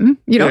know him.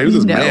 You don't know. Who's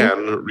this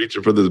man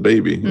reaching for this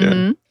baby?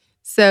 Yeah.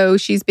 So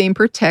she's being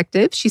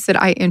protective. She said,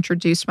 I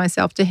introduced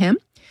myself to him.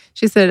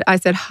 I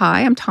said,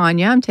 hi, I'm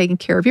Tanya. I'm taking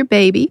care of your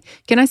baby.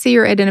 Can I see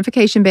your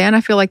identification band?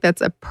 I feel like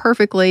that's a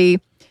perfectly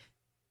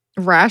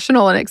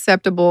rational and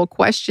acceptable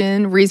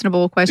question,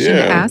 reasonable question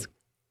to ask.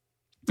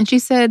 And she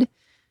said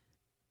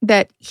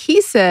that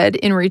he said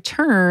in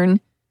return,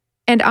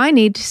 and I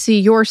need to see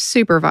your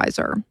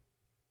supervisor.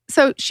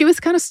 So she was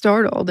kind of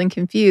startled and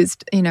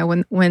confused,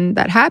 when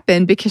that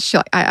happened, because she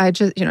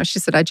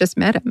said, I just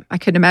met him. I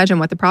couldn't imagine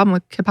what the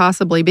problem could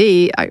possibly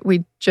be.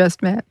 We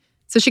just met.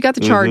 So she got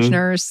the charge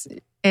nurse,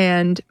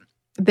 and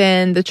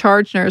then the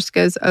charge nurse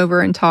goes over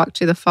and talked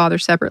to the father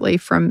separately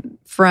from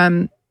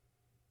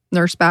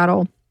Nurse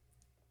Battle.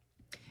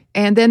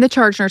 And then the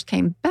charge nurse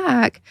came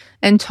back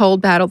and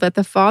told Battle that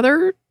the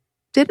father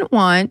didn't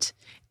want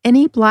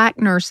any Black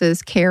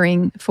nurses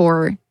caring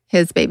for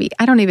his baby.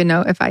 I don't even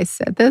know if I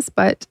said this,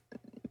 but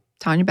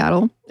Tanya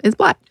Battle is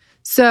Black.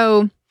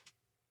 So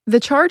the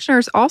charge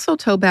nurse also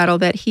told Battle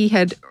that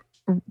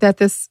that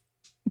this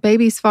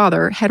baby's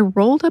father had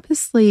rolled up his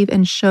sleeve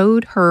and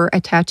showed her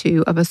a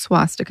tattoo of a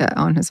swastika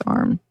on his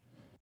arm.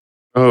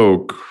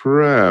 Oh,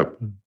 crap.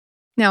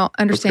 Now,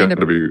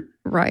 understandably,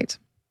 right.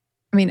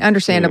 I mean,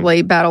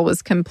 understandably, Battle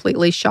was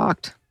completely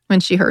shocked when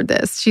she heard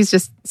this. She's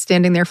just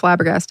standing there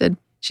flabbergasted.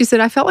 She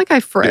said, I felt like I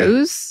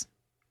froze.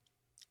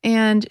 Yeah.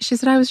 And she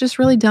said, I was just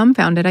really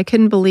dumbfounded. I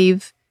couldn't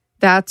believe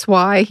that's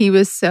why he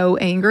was so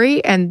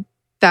angry. And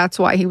that's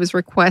why he was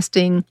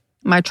requesting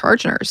my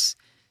charge nurse.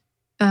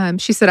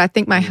 She said, I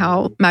think my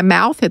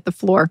mouth hit the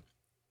floor.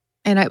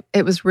 And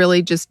it was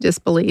really just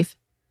disbelief.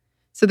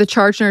 So the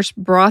charge nurse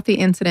brought the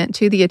incident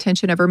to the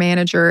attention of her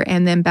manager,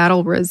 and then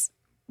Battle was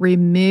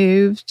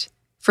removed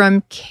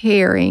from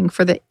caring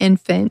for the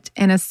infant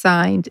and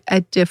assigned a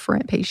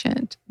different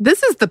patient.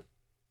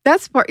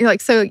 That's part,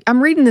 so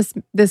I'm reading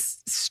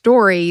this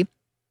story,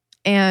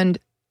 and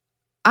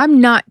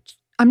I'm not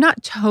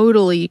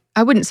totally,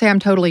 I wouldn't say I'm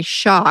totally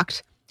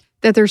shocked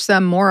that there's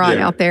some moron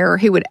out there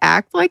who would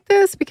act like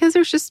this, because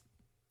they're just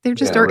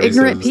are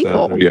ignorant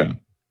people.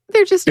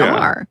 They just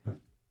are.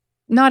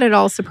 Not at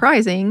all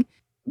surprising.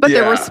 But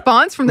the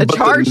response from the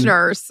charge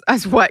nurse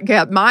is what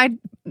got my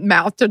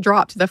mouth to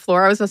drop to the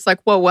floor. I was just like,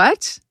 well,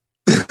 what?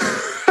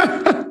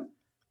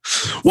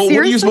 Well, what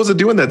are you supposed to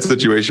do in that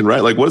situation,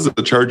 right? Like, what is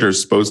the charge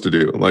nurse supposed to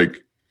do?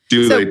 Like,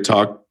 they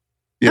talk?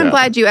 Yeah. I'm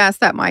glad you asked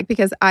that, Mike,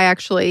 because I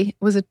actually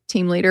was a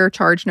team leader,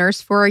 charge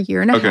nurse for a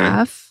year and a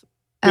half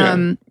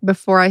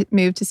before I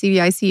moved to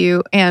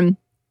CVICU. And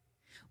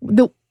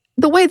the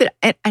way that,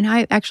 and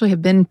I actually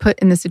have been put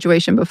in this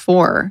situation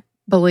before,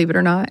 believe it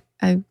or not.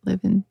 I live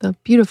in the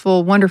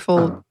beautiful,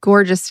 wonderful,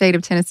 gorgeous state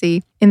of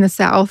Tennessee in the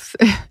South.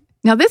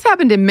 Now, this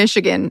happened in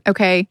Michigan,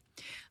 okay?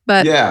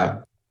 But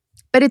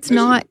it's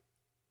not,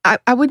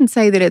 I wouldn't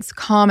say that it's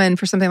common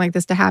for something like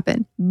this to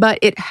happen, but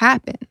it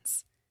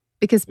happens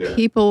because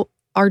people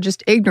are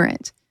just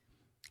ignorant.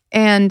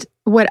 And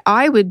what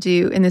I would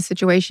do in this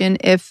situation,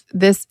 if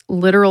this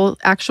literal,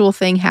 actual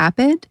thing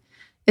happened,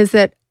 is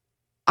that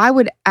I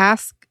would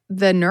ask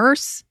the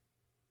nurse,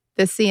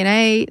 the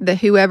CNA,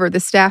 the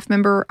staff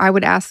member, I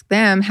would ask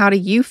them, how do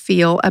you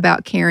feel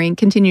about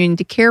continuing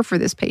to care for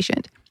this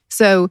patient?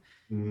 So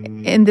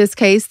in this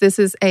case, this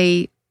is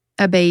a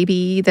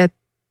baby that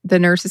the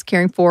nurse is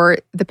caring for.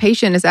 The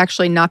patient is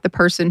actually not the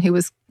person who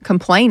was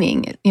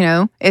complaining.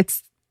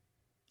 It's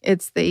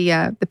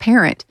the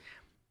parent.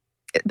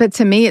 But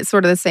to me, it's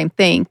sort of the same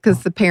thing,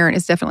 because the parent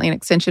is definitely an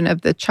extension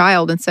of the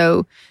child. And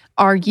so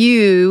are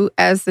you,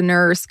 as the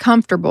nurse,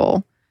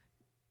 comfortable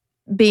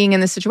being in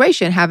this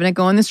situation, having to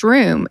go in this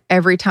room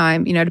every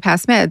time, to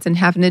pass meds, and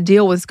having to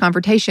deal with this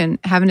confrontation,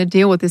 having to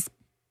deal with this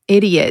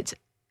idiot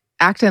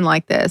acting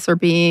like this, or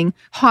being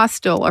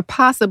hostile, or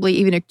possibly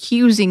even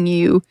accusing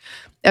you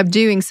of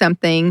doing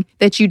something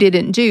that you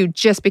didn't do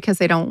just because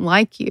they don't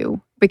like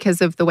you because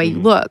of the way you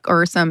look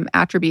or some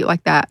attribute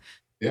like that.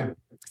 Yeah.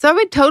 So I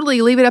would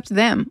totally leave it up to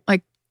them.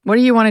 Like, what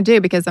do you want to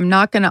do? Because I'm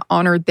not going to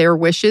honor their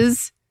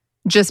wishes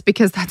just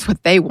because that's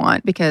what they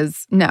want,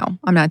 because no,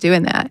 I'm not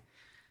doing that.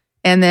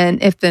 And then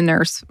if the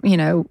nurse,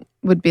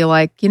 would be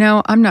like,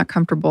 I'm not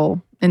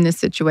comfortable in this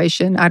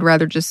situation, I'd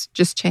rather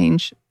just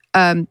change,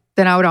 then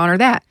I would honor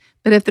that.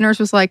 But if the nurse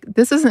was like,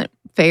 this isn't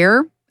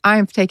fair, I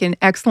have taken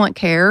excellent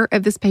care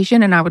of this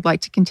patient and I would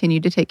like to continue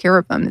to take care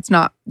of them, it's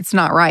not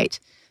right,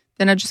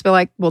 then I'd just be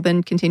like, well,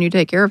 then continue to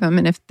take care of them.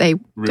 And if they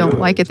don't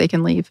like it, they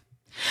can leave.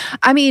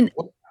 I mean,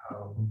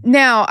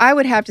 now I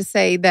would have to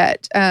say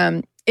that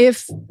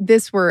if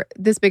this were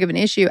this big of an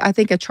issue, I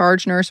think a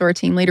charge nurse or a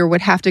team leader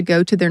would have to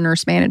go to their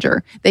nurse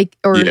manager,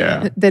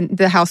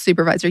 the house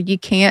supervisor. You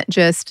can't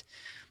just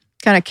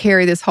kind of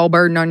carry this whole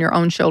burden on your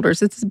own shoulders.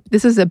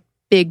 This is a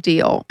big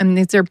deal, and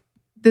these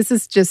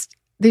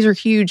are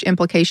huge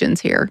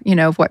implications here,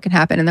 of what can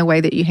happen in the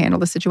way that you handle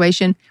the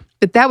situation.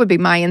 But that would be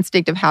my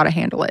instinct of how to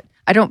handle it.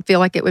 I don't feel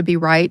like it would be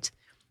right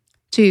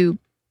to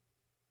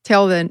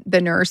tell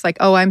the nurse, like,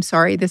 oh, I'm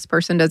sorry, this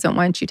person doesn't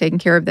want you taking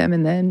care of them,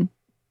 and then,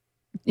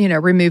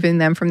 removing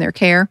them from their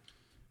care.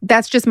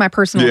 That's just my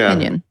personal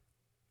opinion.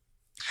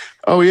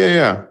 Oh,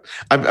 yeah.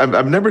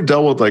 I've never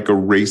dealt with like a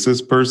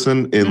racist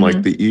person in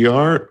like the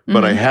ER,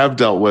 but I have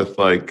dealt with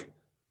like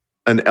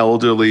an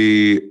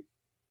elderly,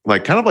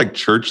 like kind of like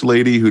church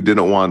lady who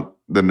didn't want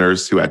the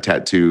nurse who had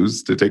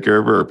tattoos to take care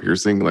of her or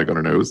piercing like on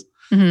her nose.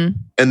 Mm-hmm.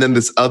 And then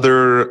this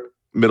other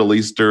Middle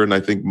Eastern, I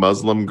think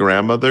Muslim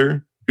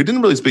grandmother who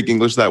didn't really speak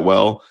English that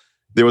well.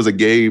 There was a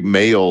gay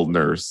male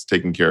nurse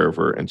taking care of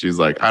her. And she's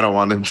like, I don't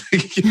want him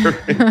taking care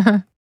of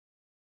me.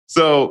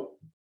 So,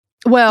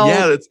 well,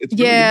 yeah, it's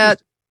really yeah.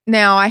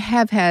 Now I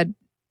have had,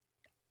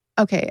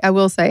 I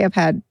will say I've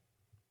had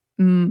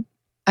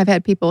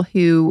people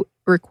who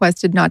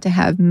requested not to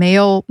have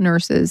male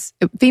nurses,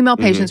 female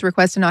patients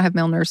requested not have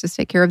male nurses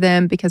take care of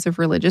them because of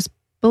religious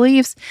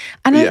beliefs.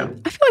 And I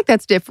feel like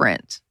that's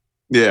different.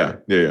 Yeah.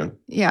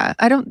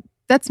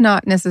 That's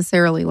not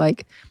necessarily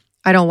like,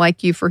 I don't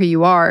like you for who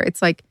you are.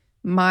 It's like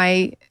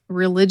my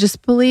religious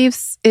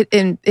beliefs,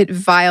 it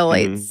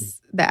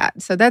violates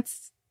that. So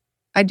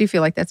I do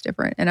feel like that's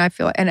different. And I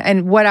feel,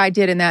 and what I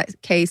did in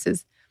that case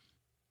is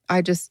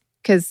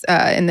because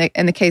in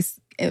the case,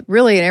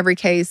 really in every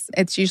case,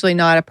 it's usually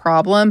not a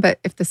problem. But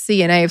if the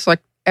CNA is the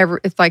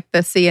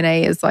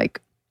CNA is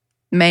like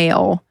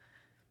male,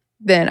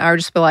 then I would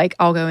just be like,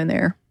 I'll go in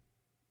there.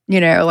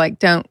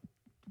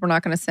 We're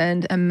not going to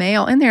send a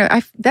male in there.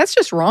 That's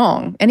just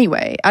wrong.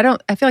 Anyway,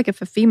 I feel like if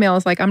a female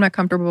is like, I'm not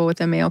comfortable with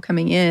a male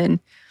coming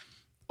in,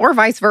 or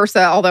vice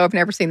versa, although I've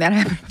never seen that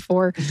happen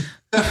before.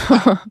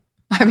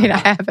 I mean, I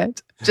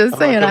haven't. Just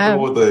saying, I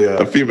haven't. With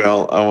a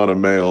female, I want a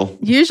male.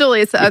 Usually,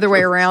 it's the other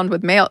way around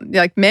with male.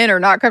 Like men are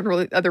not comfortable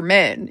with other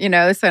men.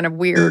 It's kind of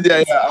weird.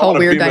 Yeah. Whole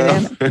weird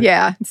dynamic.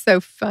 Yeah, it's so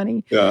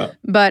funny. Yeah.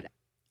 But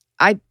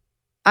I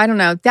don't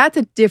know. That's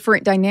a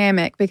different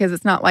dynamic because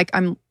it's not like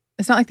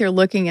It's not like they're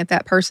looking at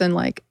that person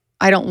like,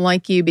 I don't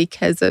like you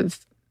because of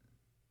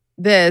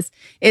this.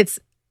 It's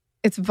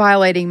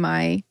violating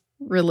my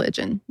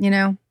religion.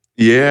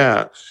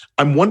 Yeah.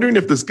 I'm wondering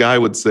if this guy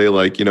would say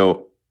like,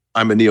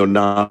 I'm a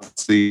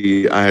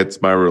neo-Nazi.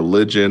 It's my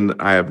religion.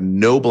 I have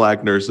no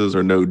black nurses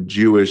or no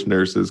Jewish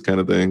nurses kind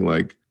of thing.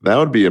 Like, that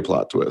would be a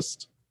plot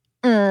twist.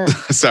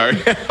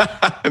 Sorry.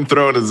 I'm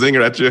throwing a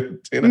zinger at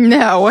you, Tina.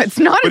 No, it's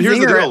not a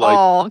zinger at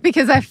all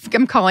because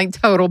I'm calling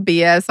total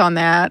BS on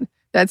that.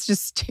 That's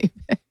just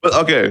stupid. But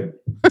okay.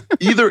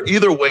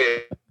 Either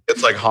way,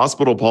 it's like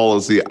hospital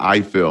policy.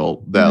 I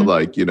feel that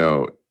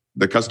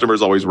the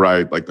customer's always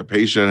right. Like the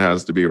patient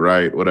has to be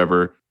right,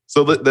 whatever.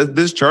 So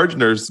this charge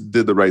nurse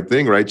did the right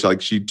thing,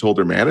 right? She told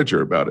her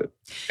manager about it.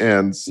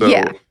 And so...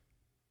 Yeah.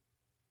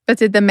 But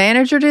did the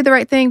manager do the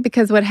right thing?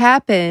 Because what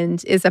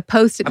happened is a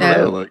Post-it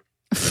note.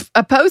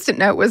 A Post-it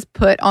note was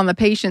put on the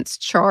patient's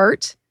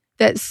chart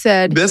that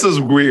said... This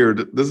is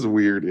weird,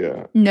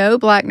 yeah. No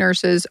black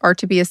nurses are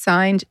to be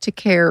assigned to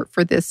care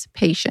for this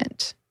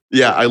patient.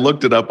 Yeah, I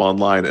looked it up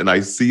online and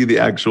I see the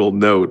actual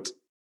note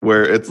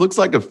where it looks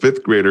like a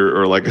fifth grader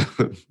or like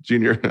a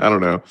junior, I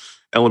don't know,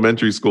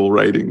 elementary school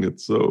writing.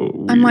 It's so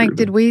weird. I'm like,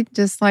 did we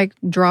just like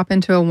drop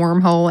into a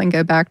wormhole and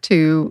go back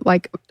to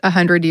like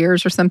 100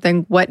 years or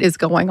something? What is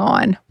going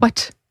on?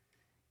 What?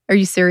 Are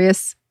you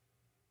serious?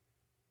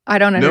 I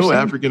don't understand. No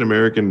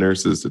African-American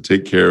nurses to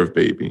take care of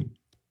baby.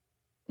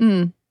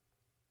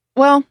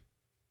 Well,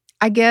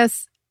 I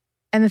guess,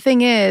 and the thing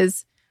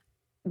is,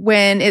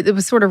 when it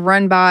was sort of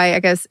run by,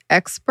 I guess,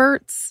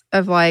 experts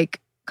of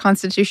like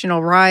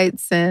constitutional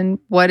rights and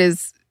what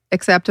is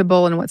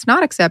acceptable and what's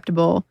not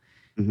acceptable,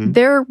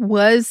 there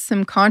was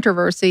some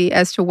controversy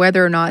as to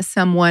whether or not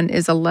someone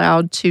is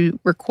allowed to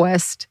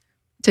request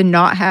to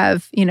not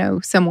have,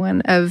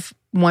 someone of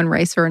one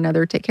race or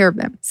another take care of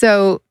them.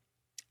 So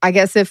I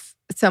guess if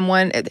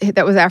someone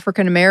that was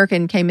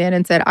African-American came in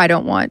and said, I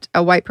don't want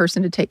a white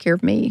person to take care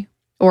of me,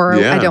 or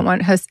I don't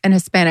want an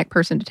Hispanic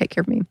person to take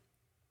care of me.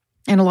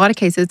 In a lot of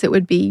cases, it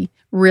would be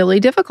really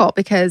difficult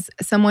because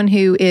someone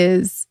who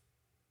is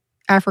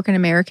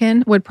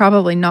African-American would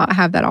probably not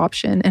have that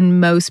option in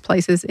most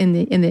places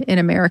in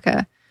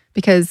America,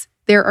 because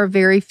there are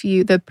very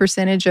few, the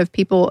percentage of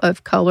people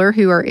of color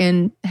who are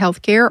in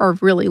healthcare are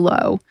really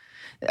low,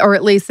 or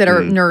at least that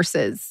are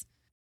nurses.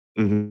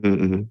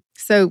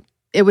 So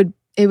it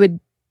would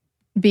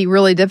be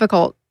really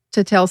difficult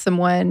to tell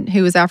someone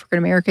who is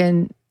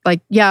African-American,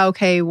 like, yeah,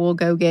 okay, we'll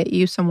go get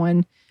you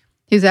someone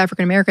who's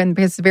African-American,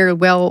 because it's very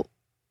well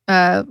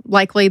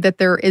likely that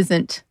there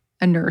isn't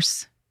a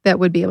nurse that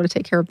would be able to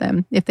take care of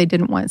them if they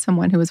didn't want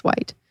someone who was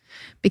white.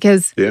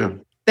 Because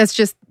that's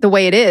just the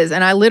way it is.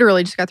 And I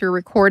literally just got through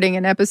recording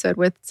an episode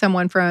with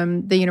someone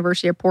from the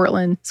University of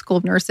Portland School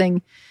of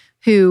Nursing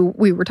who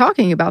we were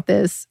talking about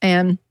this,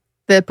 and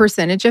the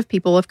percentage of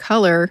people of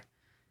color,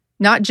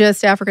 not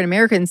just African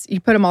Americans, you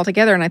put them all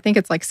together, and I think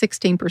it's like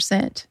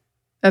 16%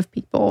 of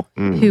people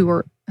who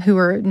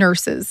are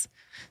nurses.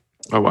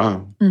 Oh,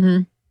 wow.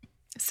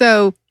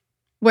 So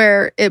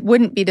where it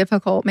wouldn't be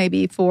difficult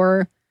maybe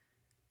for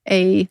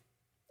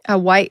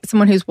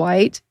someone who's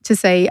white to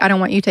say, I don't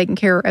want you taking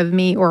care of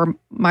me or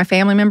my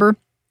family member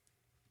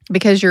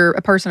because you're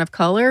a person of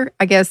color,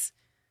 I guess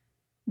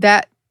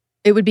that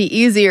it would be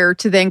easier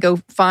to then go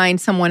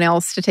find someone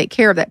else to take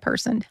care of that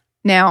person.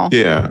 Now,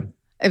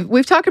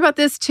 we've talked about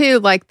this too,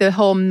 like the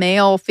whole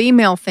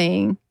male-female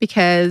thing,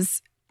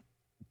 because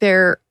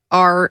there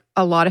are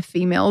a lot of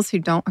females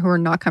who are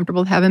not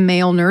comfortable with having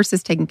male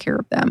nurses taking care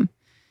of them,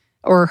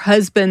 or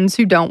husbands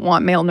who don't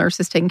want male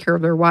nurses taking care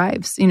of their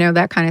wives,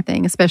 that kind of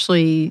thing,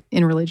 especially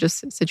in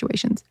religious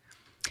situations.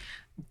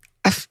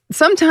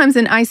 Sometimes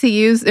in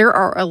ICUs, there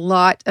are a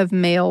lot of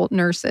male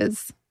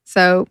nurses.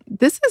 So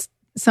this is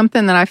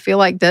something that I feel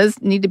like does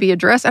need to be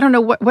addressed. I don't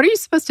know, what are you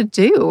supposed to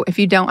do if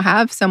you don't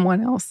have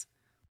someone else?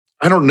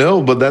 I don't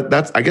know, but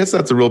that's I guess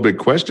that's a real big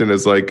question,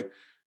 is like,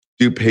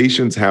 do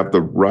patients have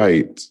the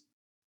right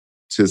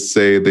to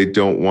say they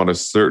don't want a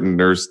certain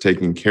nurse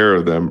taking care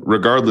of them,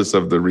 regardless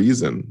of the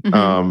reason?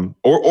 Mm-hmm.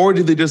 Or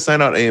do they just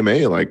sign out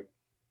AMA? Like,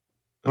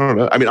 I don't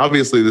know. I mean,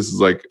 obviously this is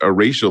like a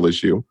racial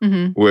issue,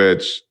 mm-hmm.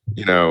 which,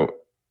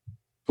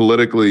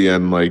 politically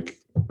and like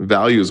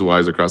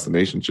values-wise across the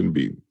nation shouldn't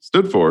be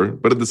stood for.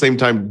 But at the same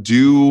time,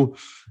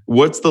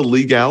 what's the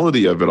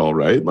legality of it all,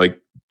 right? Like,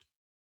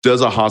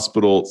 does a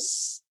hospital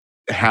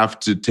have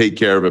to take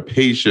care of a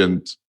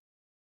patient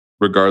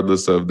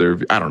regardless of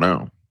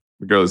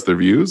regardless of their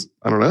views?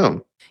 I don't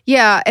know.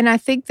 Yeah, and I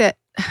think that,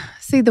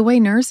 the way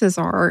nurses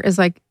are is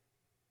like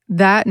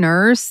that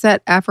nurse,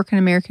 that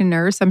African-American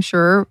nurse, I'm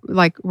sure,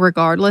 like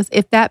regardless,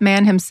 if that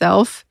man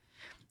himself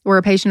were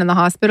a patient in the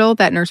hospital,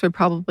 that nurse would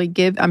probably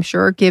give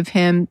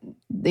him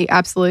the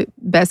absolute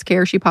best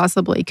care she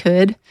possibly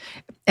could.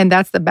 And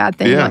that's the bad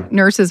thing. Yeah. Like,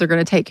 nurses are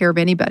going to take care of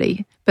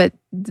anybody, but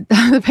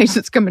the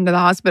patients come into the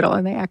hospital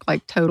and they act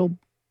like total.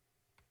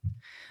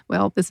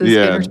 Well, this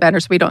is better,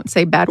 so we don't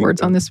say bad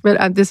words on this.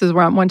 But this is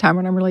one time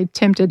when I'm really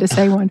tempted to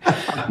say one.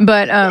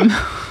 But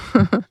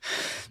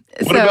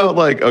what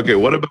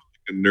about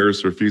a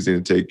nurse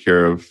refusing to take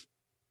care of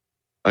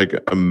like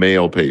a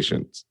male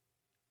patient,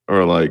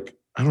 or like,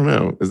 I don't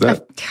know, is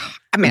that?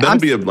 I mean, that'll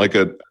be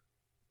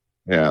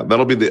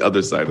the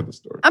other side of the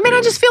story. I mean, I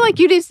just feel like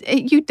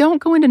you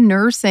don't go into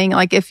nursing.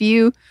 Like, if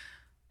you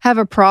have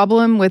a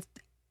problem with.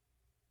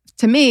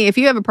 To me, if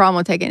you have a problem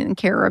with taking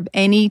care of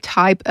any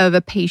type of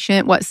a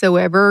patient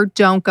whatsoever,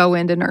 don't go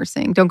into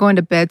nursing. Don't go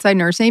into bedside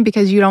nursing,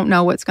 because you don't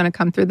know what's going to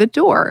come through the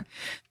door.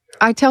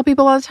 I tell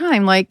people all the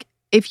time, like,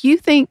 if you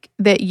think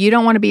that you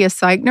don't want to be a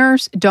psych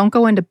nurse, don't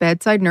go into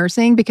bedside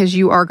nursing, because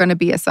you are going to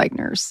be a psych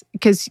nurse,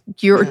 because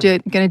you're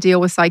going to deal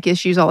with psych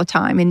issues all the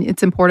time. And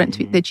it's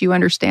important that you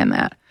understand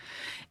that.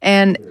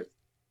 And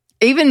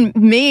even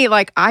me,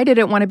 like, I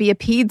didn't want to be a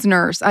peds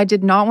nurse. I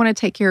did not want to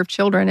take care of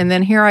children. And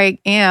then here I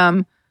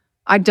am.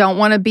 I don't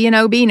want to be an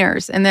OB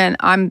nurse. And then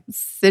I'm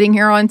sitting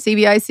here on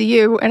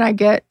CVICU and I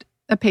get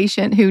a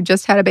patient who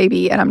just had a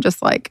baby, and I'm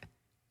just like,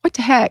 what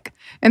the heck?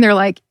 And they're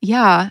like,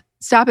 yeah,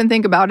 stop and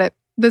think about it.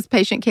 This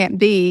patient can't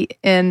be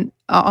on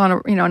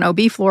an OB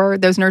floor.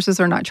 Those nurses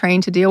are not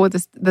trained to deal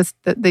with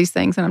these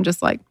things. And I'm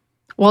just like,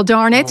 well,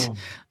 darn it.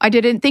 I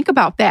didn't think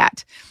about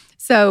that.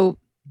 So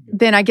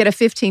then I get a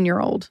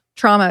 15-year-old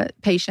trauma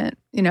patient,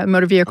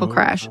 motor vehicle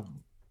crash.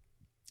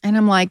 And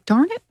I'm like,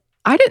 darn it.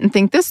 I didn't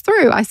think this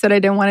through. I said I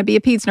didn't want to be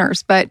a peds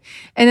nurse,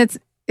 and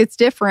it's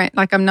different.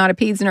 Like, I'm not a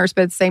peds nurse,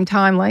 but at the same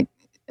time, like,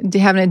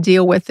 having to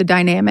deal with the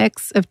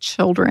dynamics of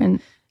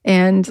children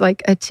and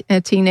like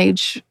a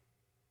teenage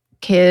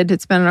kid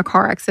that's been in a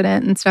car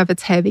accident and stuff.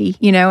 It's heavy,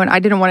 and I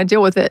didn't want to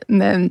deal with it.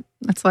 And then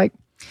it's like,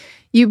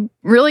 you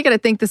really got to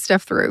think this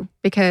stuff through,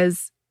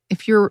 because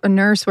if you're a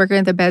nurse working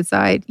at the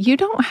bedside, you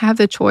don't have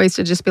the choice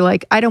to just be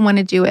like, I don't want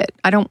to do it.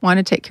 I don't want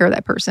to take care of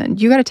that person.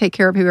 You got to take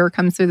care of whoever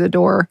comes through the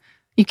door.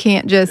 You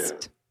can't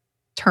just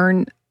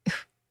you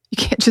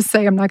can't just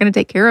say, I'm not going to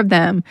take care of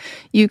them.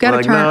 You got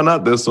to turn. No,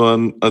 not this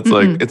one. It's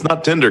like, it's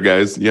not Tinder,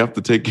 guys. You have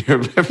to take care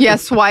of everything. Yeah,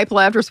 swipe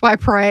left or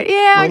swipe right.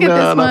 Yeah, I get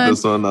this one. Not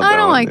this one. I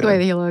don't like the way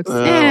that he looks.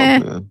 I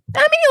mean,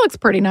 he looks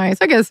pretty nice.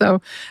 I guess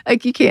so.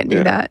 Like, you can't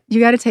do that. You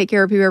got to take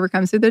care of whoever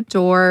comes through the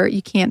door.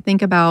 You can't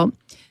think about,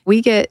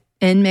 we get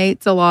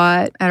inmates a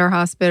lot at our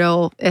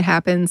hospital. It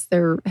happens.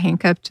 They're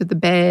handcuffed to the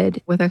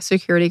bed with a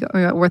security,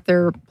 with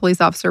their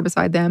police officer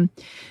beside them.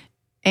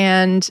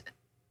 And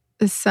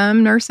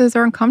some nurses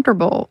are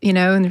uncomfortable,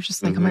 and they're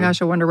just like, oh my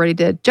gosh, I wonder what he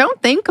did.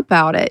 Don't think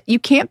about it. You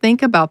can't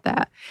think about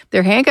that.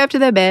 They're handcuffed to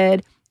the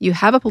bed. You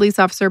have a police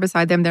officer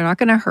beside them. They're not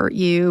going to hurt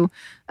you.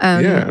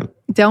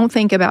 Don't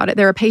think about it.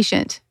 They're a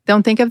patient.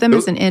 Don't think of them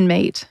as an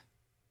inmate.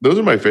 Those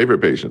are my favorite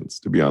patients,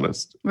 to be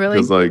honest. Really?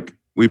 Because like,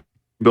 we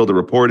build a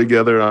rapport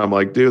together. I'm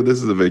like, dude,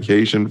 this is a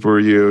vacation for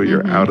you.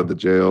 You're out of the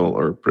jail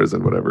or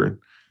prison, whatever.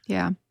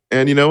 Yeah.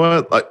 And you know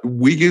what? Like,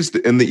 we used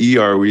to, in the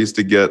ER, we used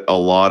to get a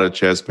lot of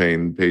chest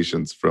pain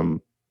patients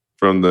from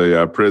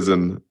the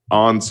prison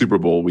on Super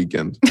Bowl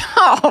weekend.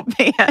 Oh,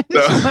 man.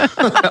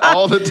 So,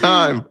 all the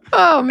time.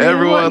 Oh, man.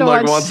 Everyone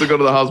wants to go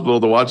to the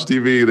hospital to watch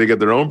TV. They get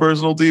their own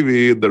personal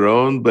TV, their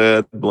own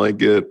bed,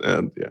 blanket,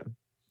 and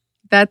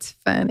That's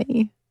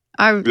funny.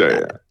 I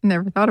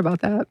never thought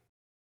about that.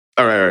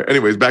 All right.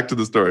 Anyways, back to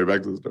the story.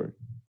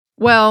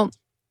 Well,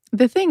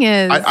 the thing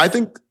is, I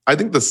think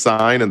the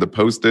sign and the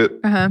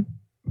Post-it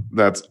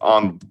that's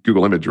on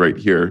Google Image right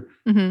here.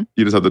 You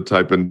just have to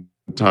type in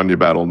Tanya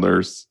Battle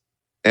Nurse.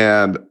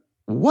 And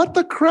what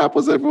the crap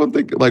was everyone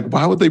thinking? Like,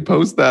 why would they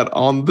post that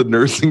on the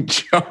nursing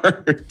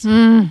chart?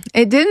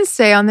 It didn't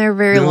stay on there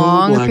very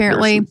long,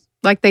 apparently. Nurses.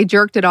 Like they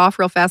jerked it off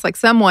real fast. Like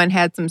someone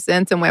had some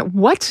sense and went,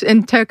 what?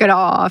 And took it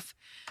off.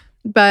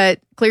 But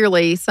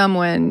clearly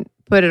someone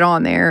put it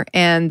on there.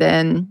 And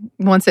then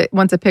once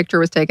a picture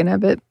was taken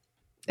of it,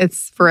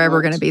 it's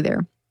forever going to be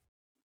there.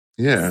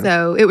 Yeah.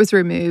 So it was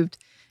removed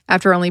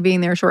after only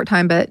being there a short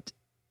time. But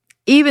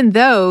even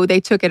though they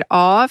took it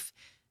off,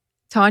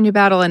 Tanya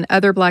Battle and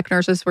other Black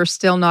nurses were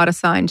still not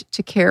assigned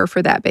to care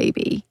for that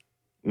baby.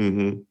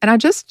 Mm-hmm. And I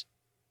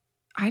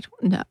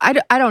don't know.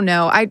 I don't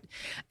know.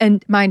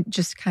 And my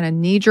just kind of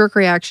knee-jerk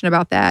reaction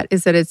about that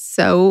is that it's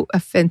so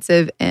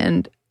offensive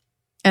and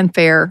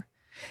unfair.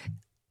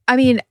 I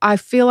mean, I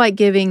feel like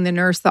giving the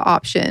nurse the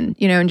option,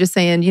 and just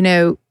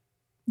saying,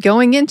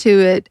 going into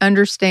it,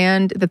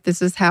 understand that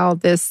this is how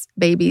this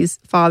baby's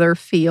father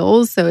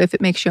feels. So if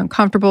it makes you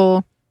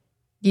uncomfortable,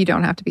 you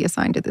don't have to be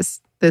assigned to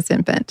this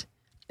infant.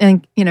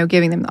 And,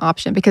 giving them the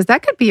option, because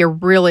that could be a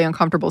really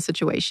uncomfortable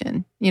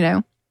situation,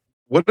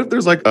 What if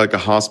there's like a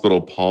hospital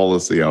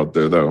policy out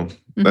there, though,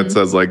 that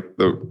says I'm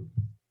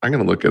going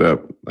to look it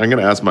up. I'm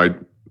going to ask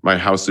my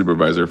house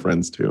supervisor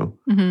friends too.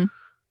 Mm-hmm.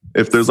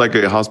 If there's like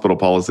a hospital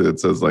policy that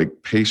says like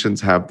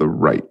patients have the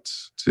right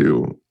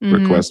to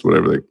request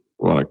whatever they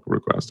want to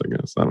request, I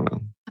guess. I don't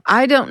know.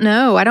 I don't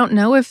know. I don't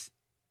know if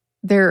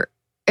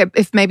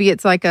maybe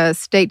it's like a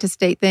state to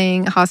state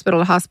thing, hospital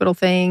to hospital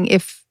thing,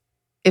 if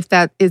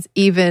that is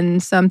even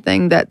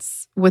something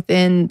that's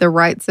within the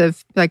rights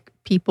of like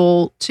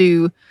people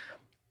to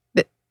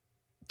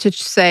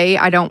say,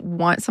 I don't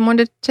want someone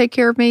to take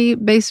care of me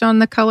based on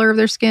the color of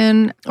their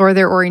skin or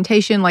their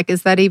orientation. Like,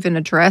 is that even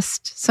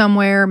addressed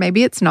somewhere?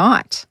 Maybe it's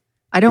not.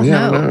 I don't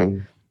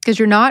know. Because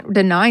you're not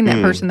denying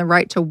that person the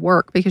right to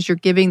work, because you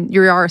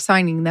are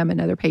assigning them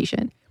another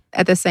patient.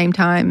 At the same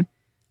time,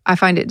 I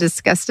find it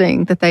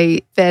disgusting that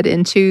they fed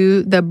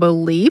into the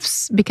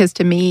beliefs, because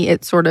to me,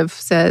 it sort of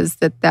says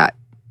that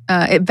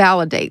it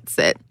validates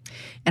it.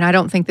 And I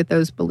don't think that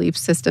those belief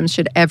systems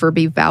should ever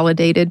be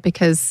validated,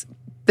 because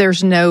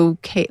there's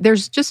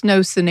just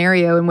no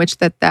scenario in which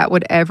that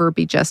would ever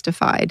be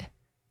justified,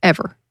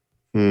 ever.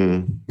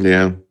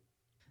 Yeah.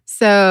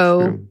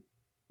 So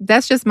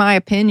that's just my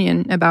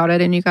opinion about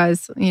it. And you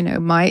guys,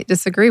 might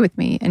disagree with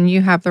me, and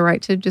you have the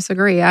right to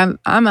disagree. I'm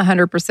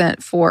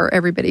 100% for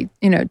everybody,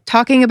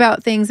 talking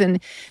about things and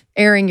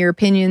airing your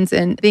opinions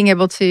and being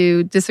able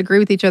to disagree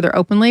with each other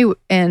openly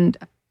and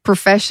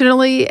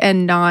professionally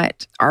and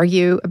not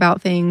argue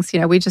about things.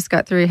 We just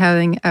got through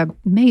having a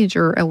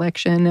major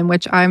election in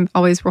which I'm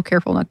always real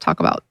careful not to talk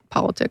about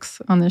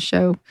politics on this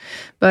show.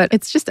 But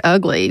it's just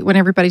ugly when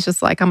everybody's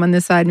just like, I'm on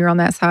this side and you're on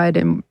that side,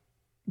 and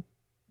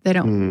they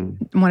don't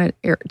want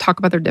to talk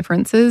about their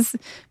differences,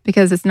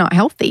 because it's not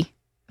healthy.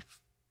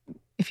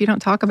 If you don't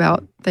talk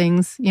about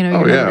things, you're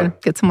never going to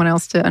get someone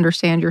else to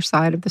understand your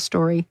side of the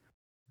story.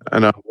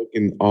 And I'm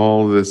looking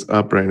all this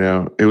up right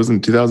now. It was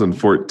in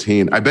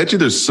 2014. I bet you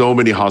there's so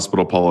many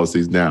hospital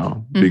policies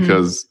now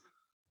because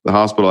the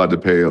hospital had to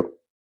pay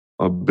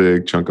a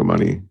big chunk of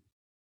money.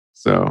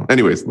 So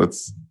anyways,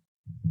 let's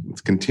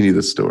continue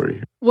the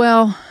story.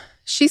 Well,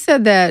 she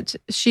said that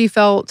she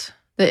felt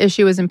the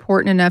issue was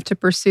important enough to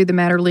pursue the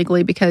matter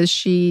legally, because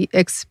she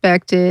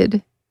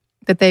expected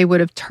that they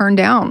would have turned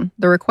down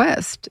the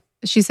request.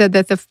 She said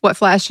that what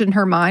flashed in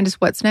her mind is,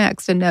 what's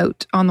next? A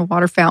note on the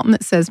water fountain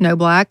that says no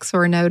blacks,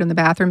 or a note in the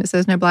bathroom that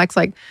says no blacks.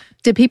 Like,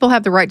 did people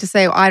have the right to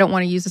say, I don't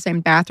want to use the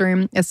same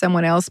bathroom as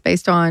someone else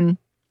based on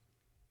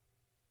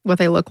what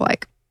they look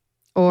like?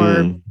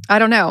 Or I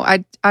don't know.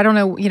 I don't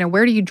know,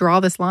 where do you draw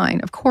this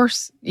line? Of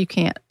course you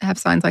can't have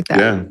signs like that.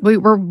 Yeah.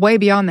 We're way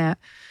beyond that.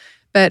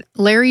 But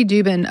Larry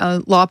Dubin,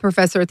 a law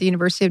professor at the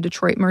University of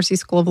Detroit Mercy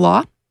School of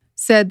Law,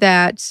 said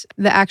that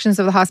the actions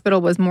of the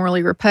hospital was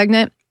morally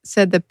repugnant,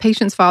 said the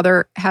patient's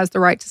father has the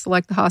right to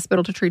select the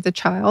hospital to treat the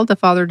child. The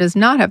father does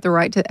not have the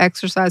right to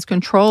exercise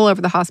control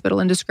over the hospital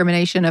and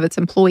discrimination of its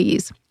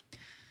employees.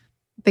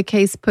 The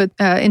case put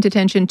into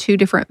tension two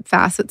different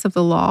facets of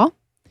the law.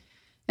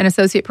 An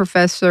associate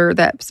professor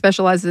that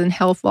specializes in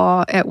health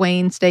law at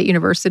Wayne State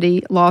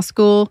University Law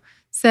School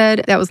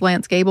said, that was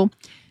Lance Gable,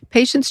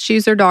 patients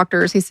choose their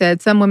doctors. He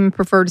said some women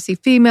prefer to see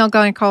female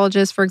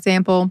gynecologists, for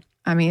example.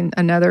 I mean,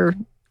 another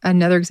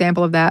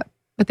example of that.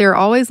 But there are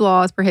always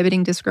laws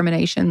prohibiting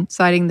discrimination,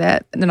 citing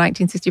that the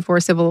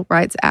 1964 Civil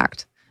Rights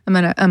Act,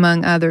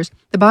 among others.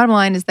 The bottom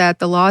line is that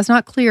the law is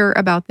not clear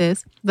about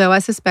this, though I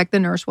suspect the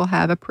nurse will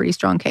have a pretty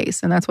strong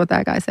case. And that's what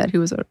that guy said,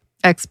 who was an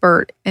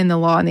expert in the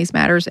law in these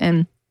matters.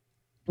 And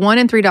 1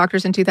 in 3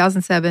 doctors in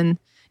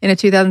a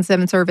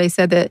 2007 survey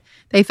said that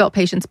they felt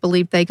patients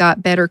believed they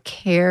got better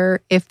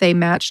care if they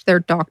matched their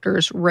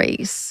doctor's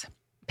race.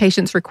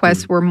 Patients'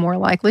 requests were more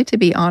likely to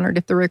be honored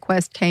if the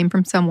request came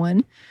from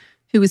someone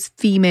who was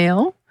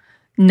female,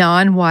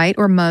 non-white,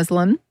 or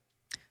Muslim,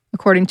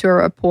 according to a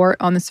report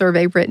on the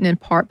survey written in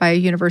part by a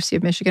University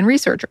of Michigan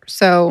researcher.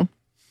 So,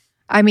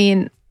 I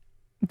mean,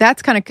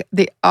 that's kind of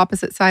the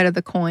opposite side of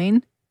the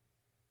coin.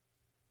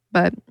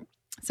 But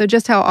so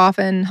just how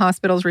often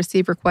hospitals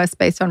receive requests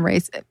based on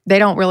race, they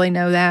don't really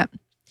know that.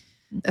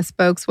 A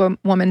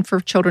spokeswoman for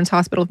Children's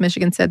Hospital of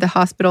Michigan said the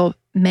hospital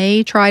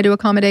may try to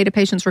accommodate a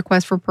patient's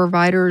request for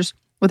providers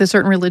with a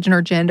certain religion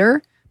or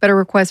gender, but a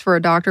request for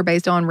a doctor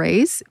based on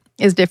race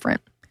is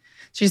different.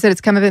 She said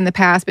it's come up in the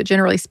past, but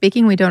generally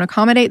speaking, we don't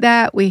accommodate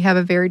that. We have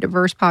a very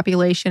diverse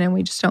population, and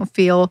we just don't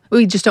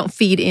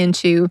feed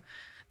into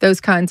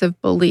those kinds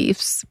of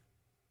beliefs.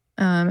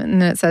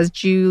 And then it says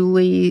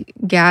Julie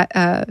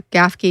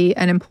Gafke,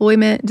 an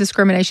employment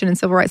discrimination and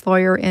civil rights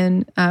lawyer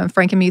in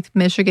Frankenmuth,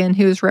 Michigan,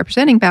 who is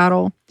representing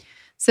Battle,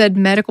 said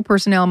medical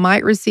personnel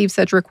might receive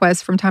such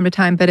requests from time to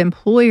time, but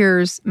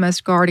employers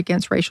must guard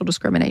against racial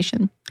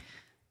discrimination.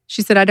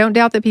 She said, I don't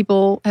doubt that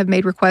people have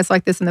made requests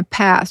like this in the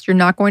past. You're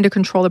not going to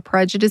control the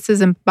prejudices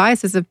and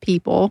biases of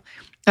people.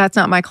 That's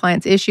not my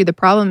client's issue. The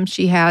problem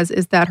she has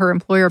is that her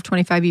employer of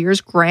 25 years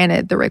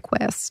granted the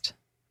request.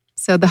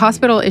 So the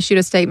hospital issued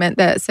a statement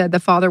that said the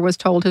father was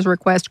told his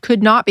request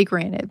could not be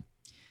granted,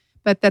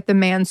 but that the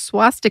man's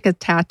swastika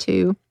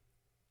tattoo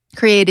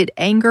created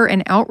anger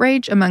and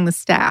outrage among the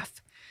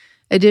staff.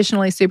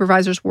 Additionally,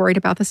 supervisors worried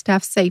about the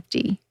staff's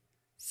safety.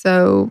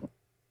 So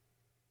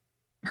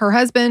her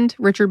husband,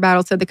 Richard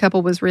Battle, said the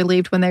couple was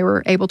relieved when they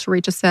were able to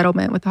reach a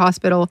settlement with the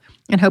hospital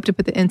and hoped to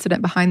put the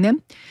incident behind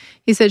them.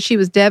 He said she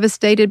was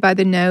devastated by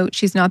the note.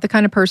 She's not the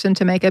kind of person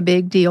to make a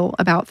big deal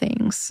about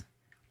things.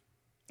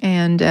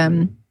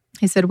 And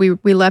he said,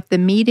 we left the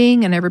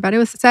meeting and everybody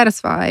was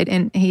satisfied.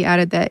 And he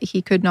added that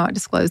he could not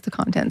disclose the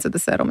contents of the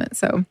settlement.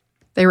 So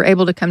they were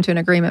able to come to an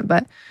agreement.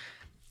 But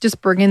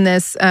just bringing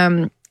this,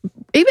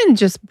 even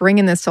just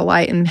bringing this to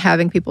light and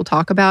having people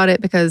talk about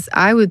it, because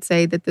I would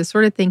say that this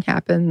sort of thing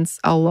happens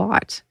a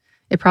lot.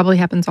 It probably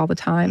happens all the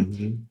time.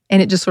 Mm-hmm.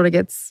 And it just sort of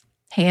gets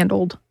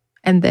handled.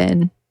 And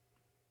then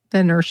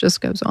the nurse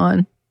just goes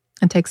on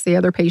and takes the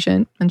other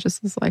patient and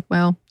just is like,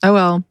 well,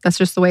 that's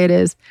just the way it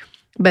is.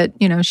 But,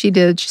 she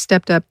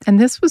stepped up. And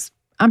this was,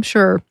 I'm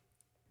sure,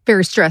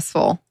 very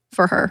stressful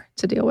for her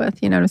to deal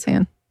with. You know what I'm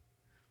saying?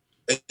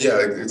 Yeah,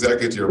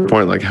 exactly to your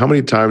point. Like, how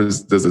many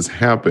times does this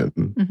happen?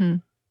 Mm-hmm.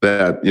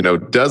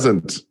 That,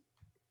 doesn't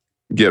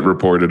get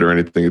reported or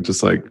anything? It's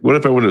just like, what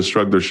if I would have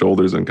shrugged their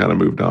shoulders and kind of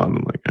moved on?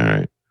 I'm like, all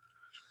right,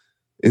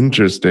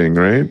 interesting,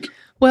 right?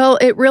 Well,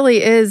 it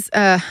really is,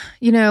 the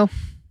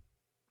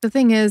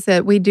thing is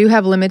that we do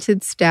have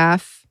limited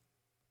staff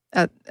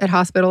at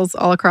hospitals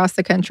all across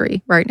the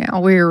country right now.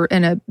 We're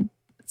in a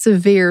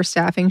severe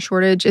staffing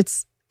shortage.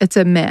 It's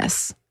a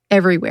mess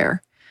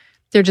everywhere.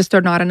 There just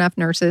are not enough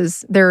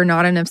nurses. There are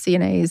not enough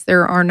CNAs.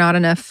 There are not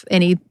enough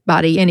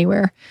anybody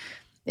anywhere.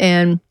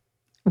 And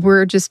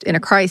we're just in a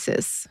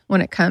crisis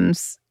when it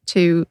comes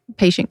to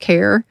patient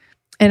care.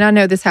 And I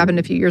know this happened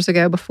a few years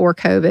ago before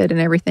COVID and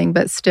everything,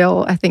 but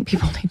still, I think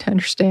people need to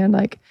understand,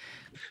 like,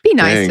 be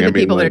nice to the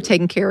people that are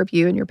taking care of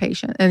you and your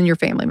patient and your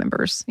family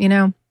members,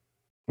 Yeah.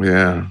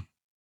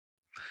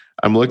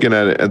 I'm looking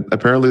at it.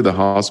 Apparently, the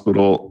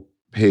hospital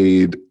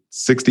paid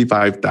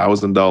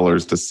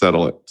 $65,000 to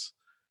settle it.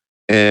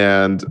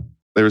 And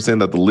they were saying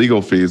that the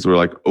legal fees were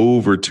like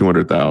over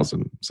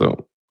 $200,000.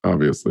 So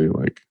obviously,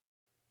 like,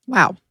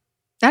 wow,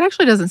 that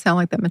actually doesn't sound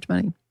like that much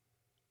money.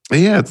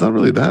 Yeah, it's not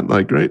really that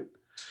right.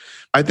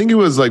 I think it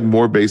was like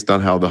more based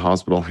on how the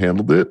hospital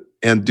handled it.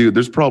 And dude,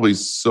 there's probably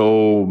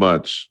so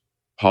much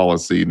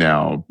policy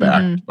now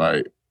backed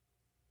by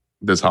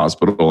this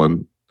hospital,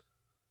 and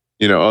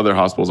other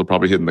hospitals are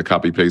probably hitting the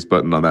copy paste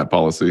button on that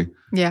policy.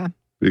 Yeah,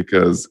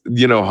 because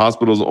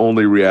hospitals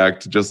only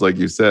react, just like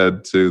you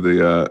said, to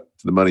the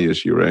money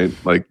issue, right?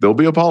 Like, there'll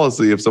be a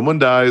policy if someone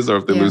dies or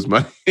if they lose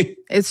money.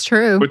 It's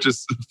true, which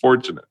is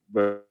fortunate,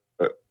 but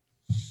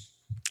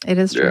it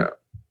is true. Yeah.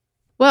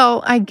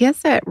 Well, I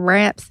guess that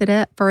wraps it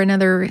up for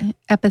another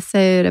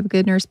episode of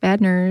Good Nurse,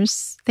 Bad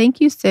Nurse. Thank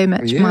you so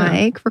much,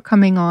 Mike, for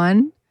coming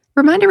on.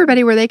 Remind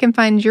everybody where they can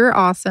find your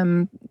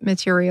awesome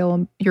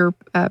material, your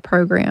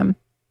program.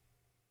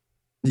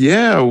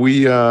 Yeah,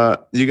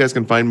 you guys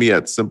can find me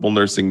at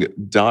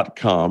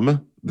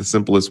simplenursing.com, the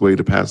simplest way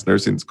to pass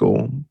nursing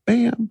school.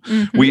 Bam.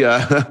 Mm-hmm.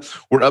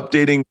 We're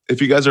updating,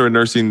 if you guys are a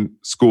nursing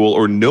school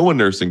or know a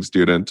nursing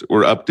student,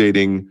 we're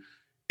updating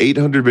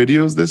 800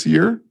 videos this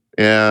year.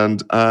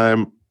 And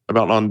I'm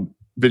about on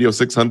video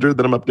 600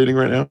 that I'm updating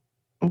right now.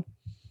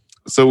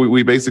 So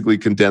we basically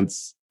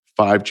condense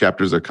 5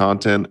 chapters of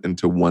content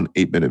into one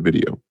 8-minute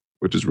video,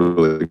 which is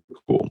really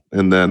cool.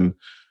 And then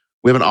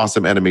we have an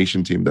awesome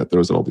animation team that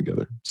throws it all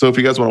together. So if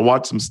you guys want to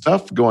watch some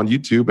stuff, go on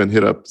YouTube and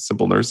hit up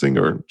Simple Nursing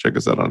or check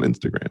us out on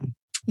Instagram.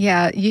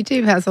 Yeah,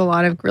 YouTube has a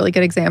lot of really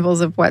good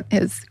examples of what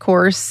his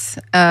course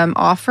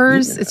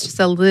offers. Yeah. It's just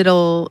a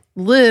little,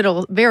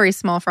 very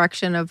small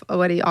fraction of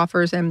what he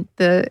offers. And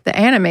the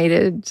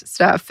animated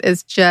stuff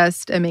is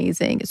just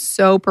amazing. It's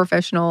so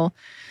professional,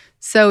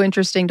 so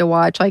interesting to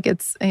watch. Like,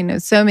 it's,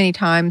 so many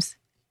times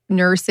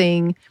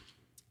nursing,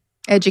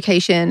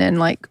 education, and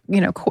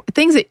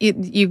things that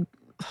you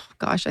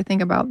gosh, I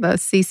think about the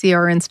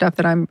CCRN stuff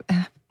that I'm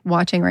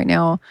watching right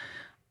now.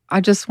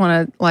 I just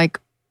want to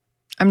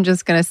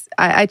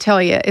I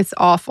tell you, it's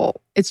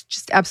awful. It's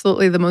just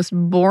absolutely the most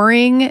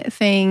boring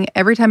thing.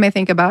 Every time I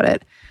think about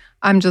it,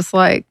 I'm just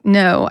like,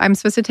 no, I'm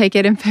supposed to take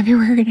it in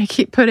February and I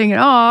keep putting it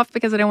off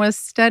because I don't want to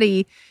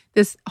study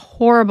this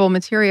horrible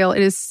material.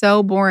 It is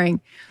so boring.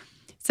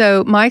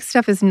 So Mike's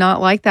stuff is not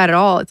like that at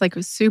all. It's like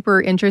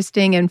super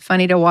interesting and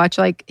funny to watch.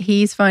 Like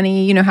he's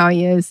funny, you know how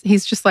he is.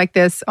 He's just like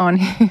this on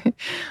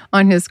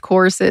his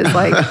courses,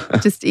 like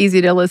just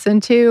easy to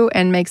listen to,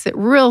 and makes it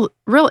real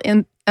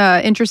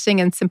interesting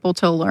and simple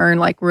to learn.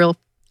 Like real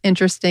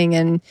interesting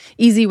and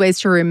easy ways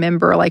to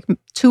remember, like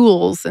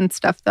tools and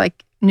stuff,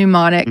 like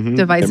mnemonic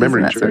devices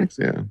and that tricks,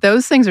 sort of.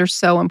 Those things are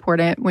so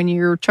important when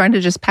you're trying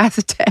to just pass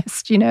a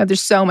test. You know, there's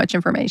so much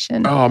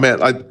information. Oh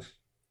man,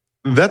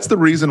 that's the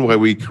reason why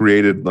we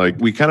created, like,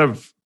 we kind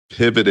of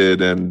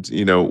pivoted and,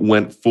 you know,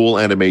 went full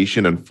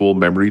animation and full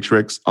memory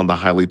tricks on the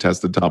highly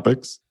tested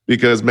topics.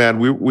 Because, man,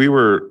 we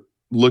were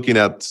looking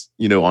at,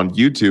 you know, on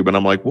YouTube, and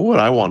I'm like, well, what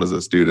I want as a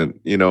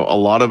student, you know, a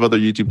lot of other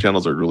YouTube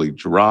channels are really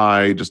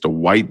dry, just a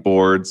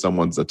whiteboard,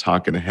 someone's a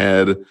talking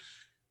head.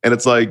 And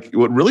it's like,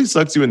 what really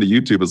sucks you into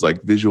YouTube is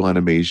like visual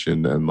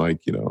animation and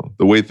like, you know,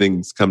 the way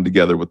things come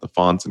together with the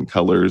fonts and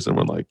colors. And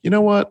we're like, you know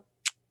what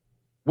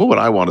would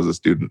I want as a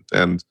student?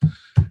 And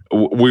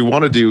we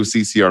want to do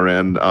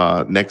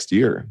CCRN next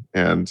year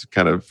and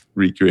kind of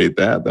recreate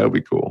that. That would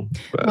be cool.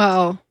 But,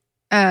 well,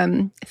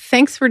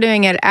 thanks for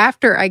doing it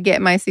after I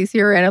get my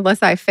CCRN,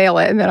 unless I fail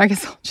it. And then I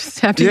guess I'll just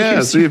have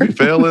to see if you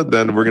fail it,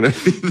 then we're going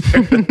to be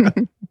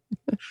there.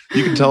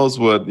 You can tell us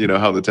what, you know,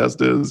 how the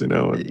test is, you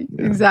know. And,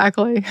 yeah.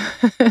 Exactly.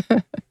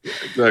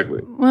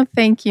 Exactly. Well,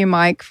 thank you,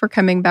 Mike, for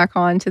coming back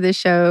on to the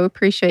show.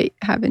 Appreciate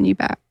having you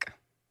back.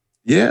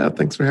 Yeah,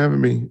 thanks for having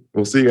me.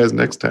 We'll see you guys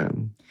next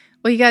time.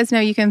 Well, you guys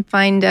know you can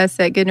find us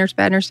at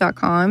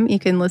goodnursebadnurse.com. You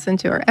can listen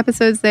to our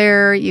episodes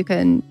there. You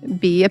can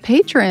be a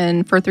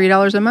patron for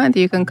 $3 a month.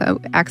 You can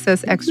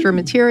access extra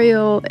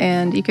material,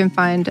 and you can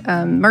find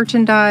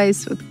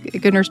merchandise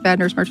with Good Nurse Bad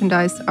Nurse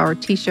merchandise, our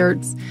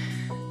t-shirts,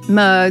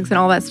 mugs, and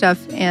all that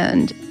stuff.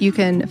 And you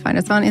can find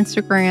us on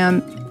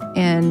Instagram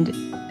and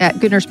at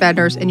Good Nurse Bad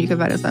Nurse, and you can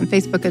find us on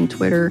Facebook and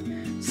Twitter,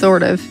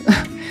 sort of,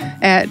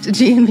 at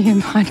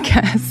GNBN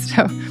Podcast.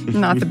 So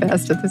not the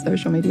best at the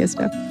social media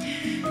stuff.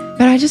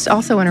 But I just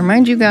also want to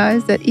remind you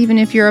guys that even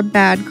if you're a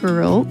bad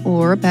girl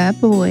or a bad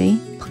boy,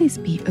 please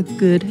be a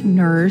good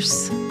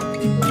nurse.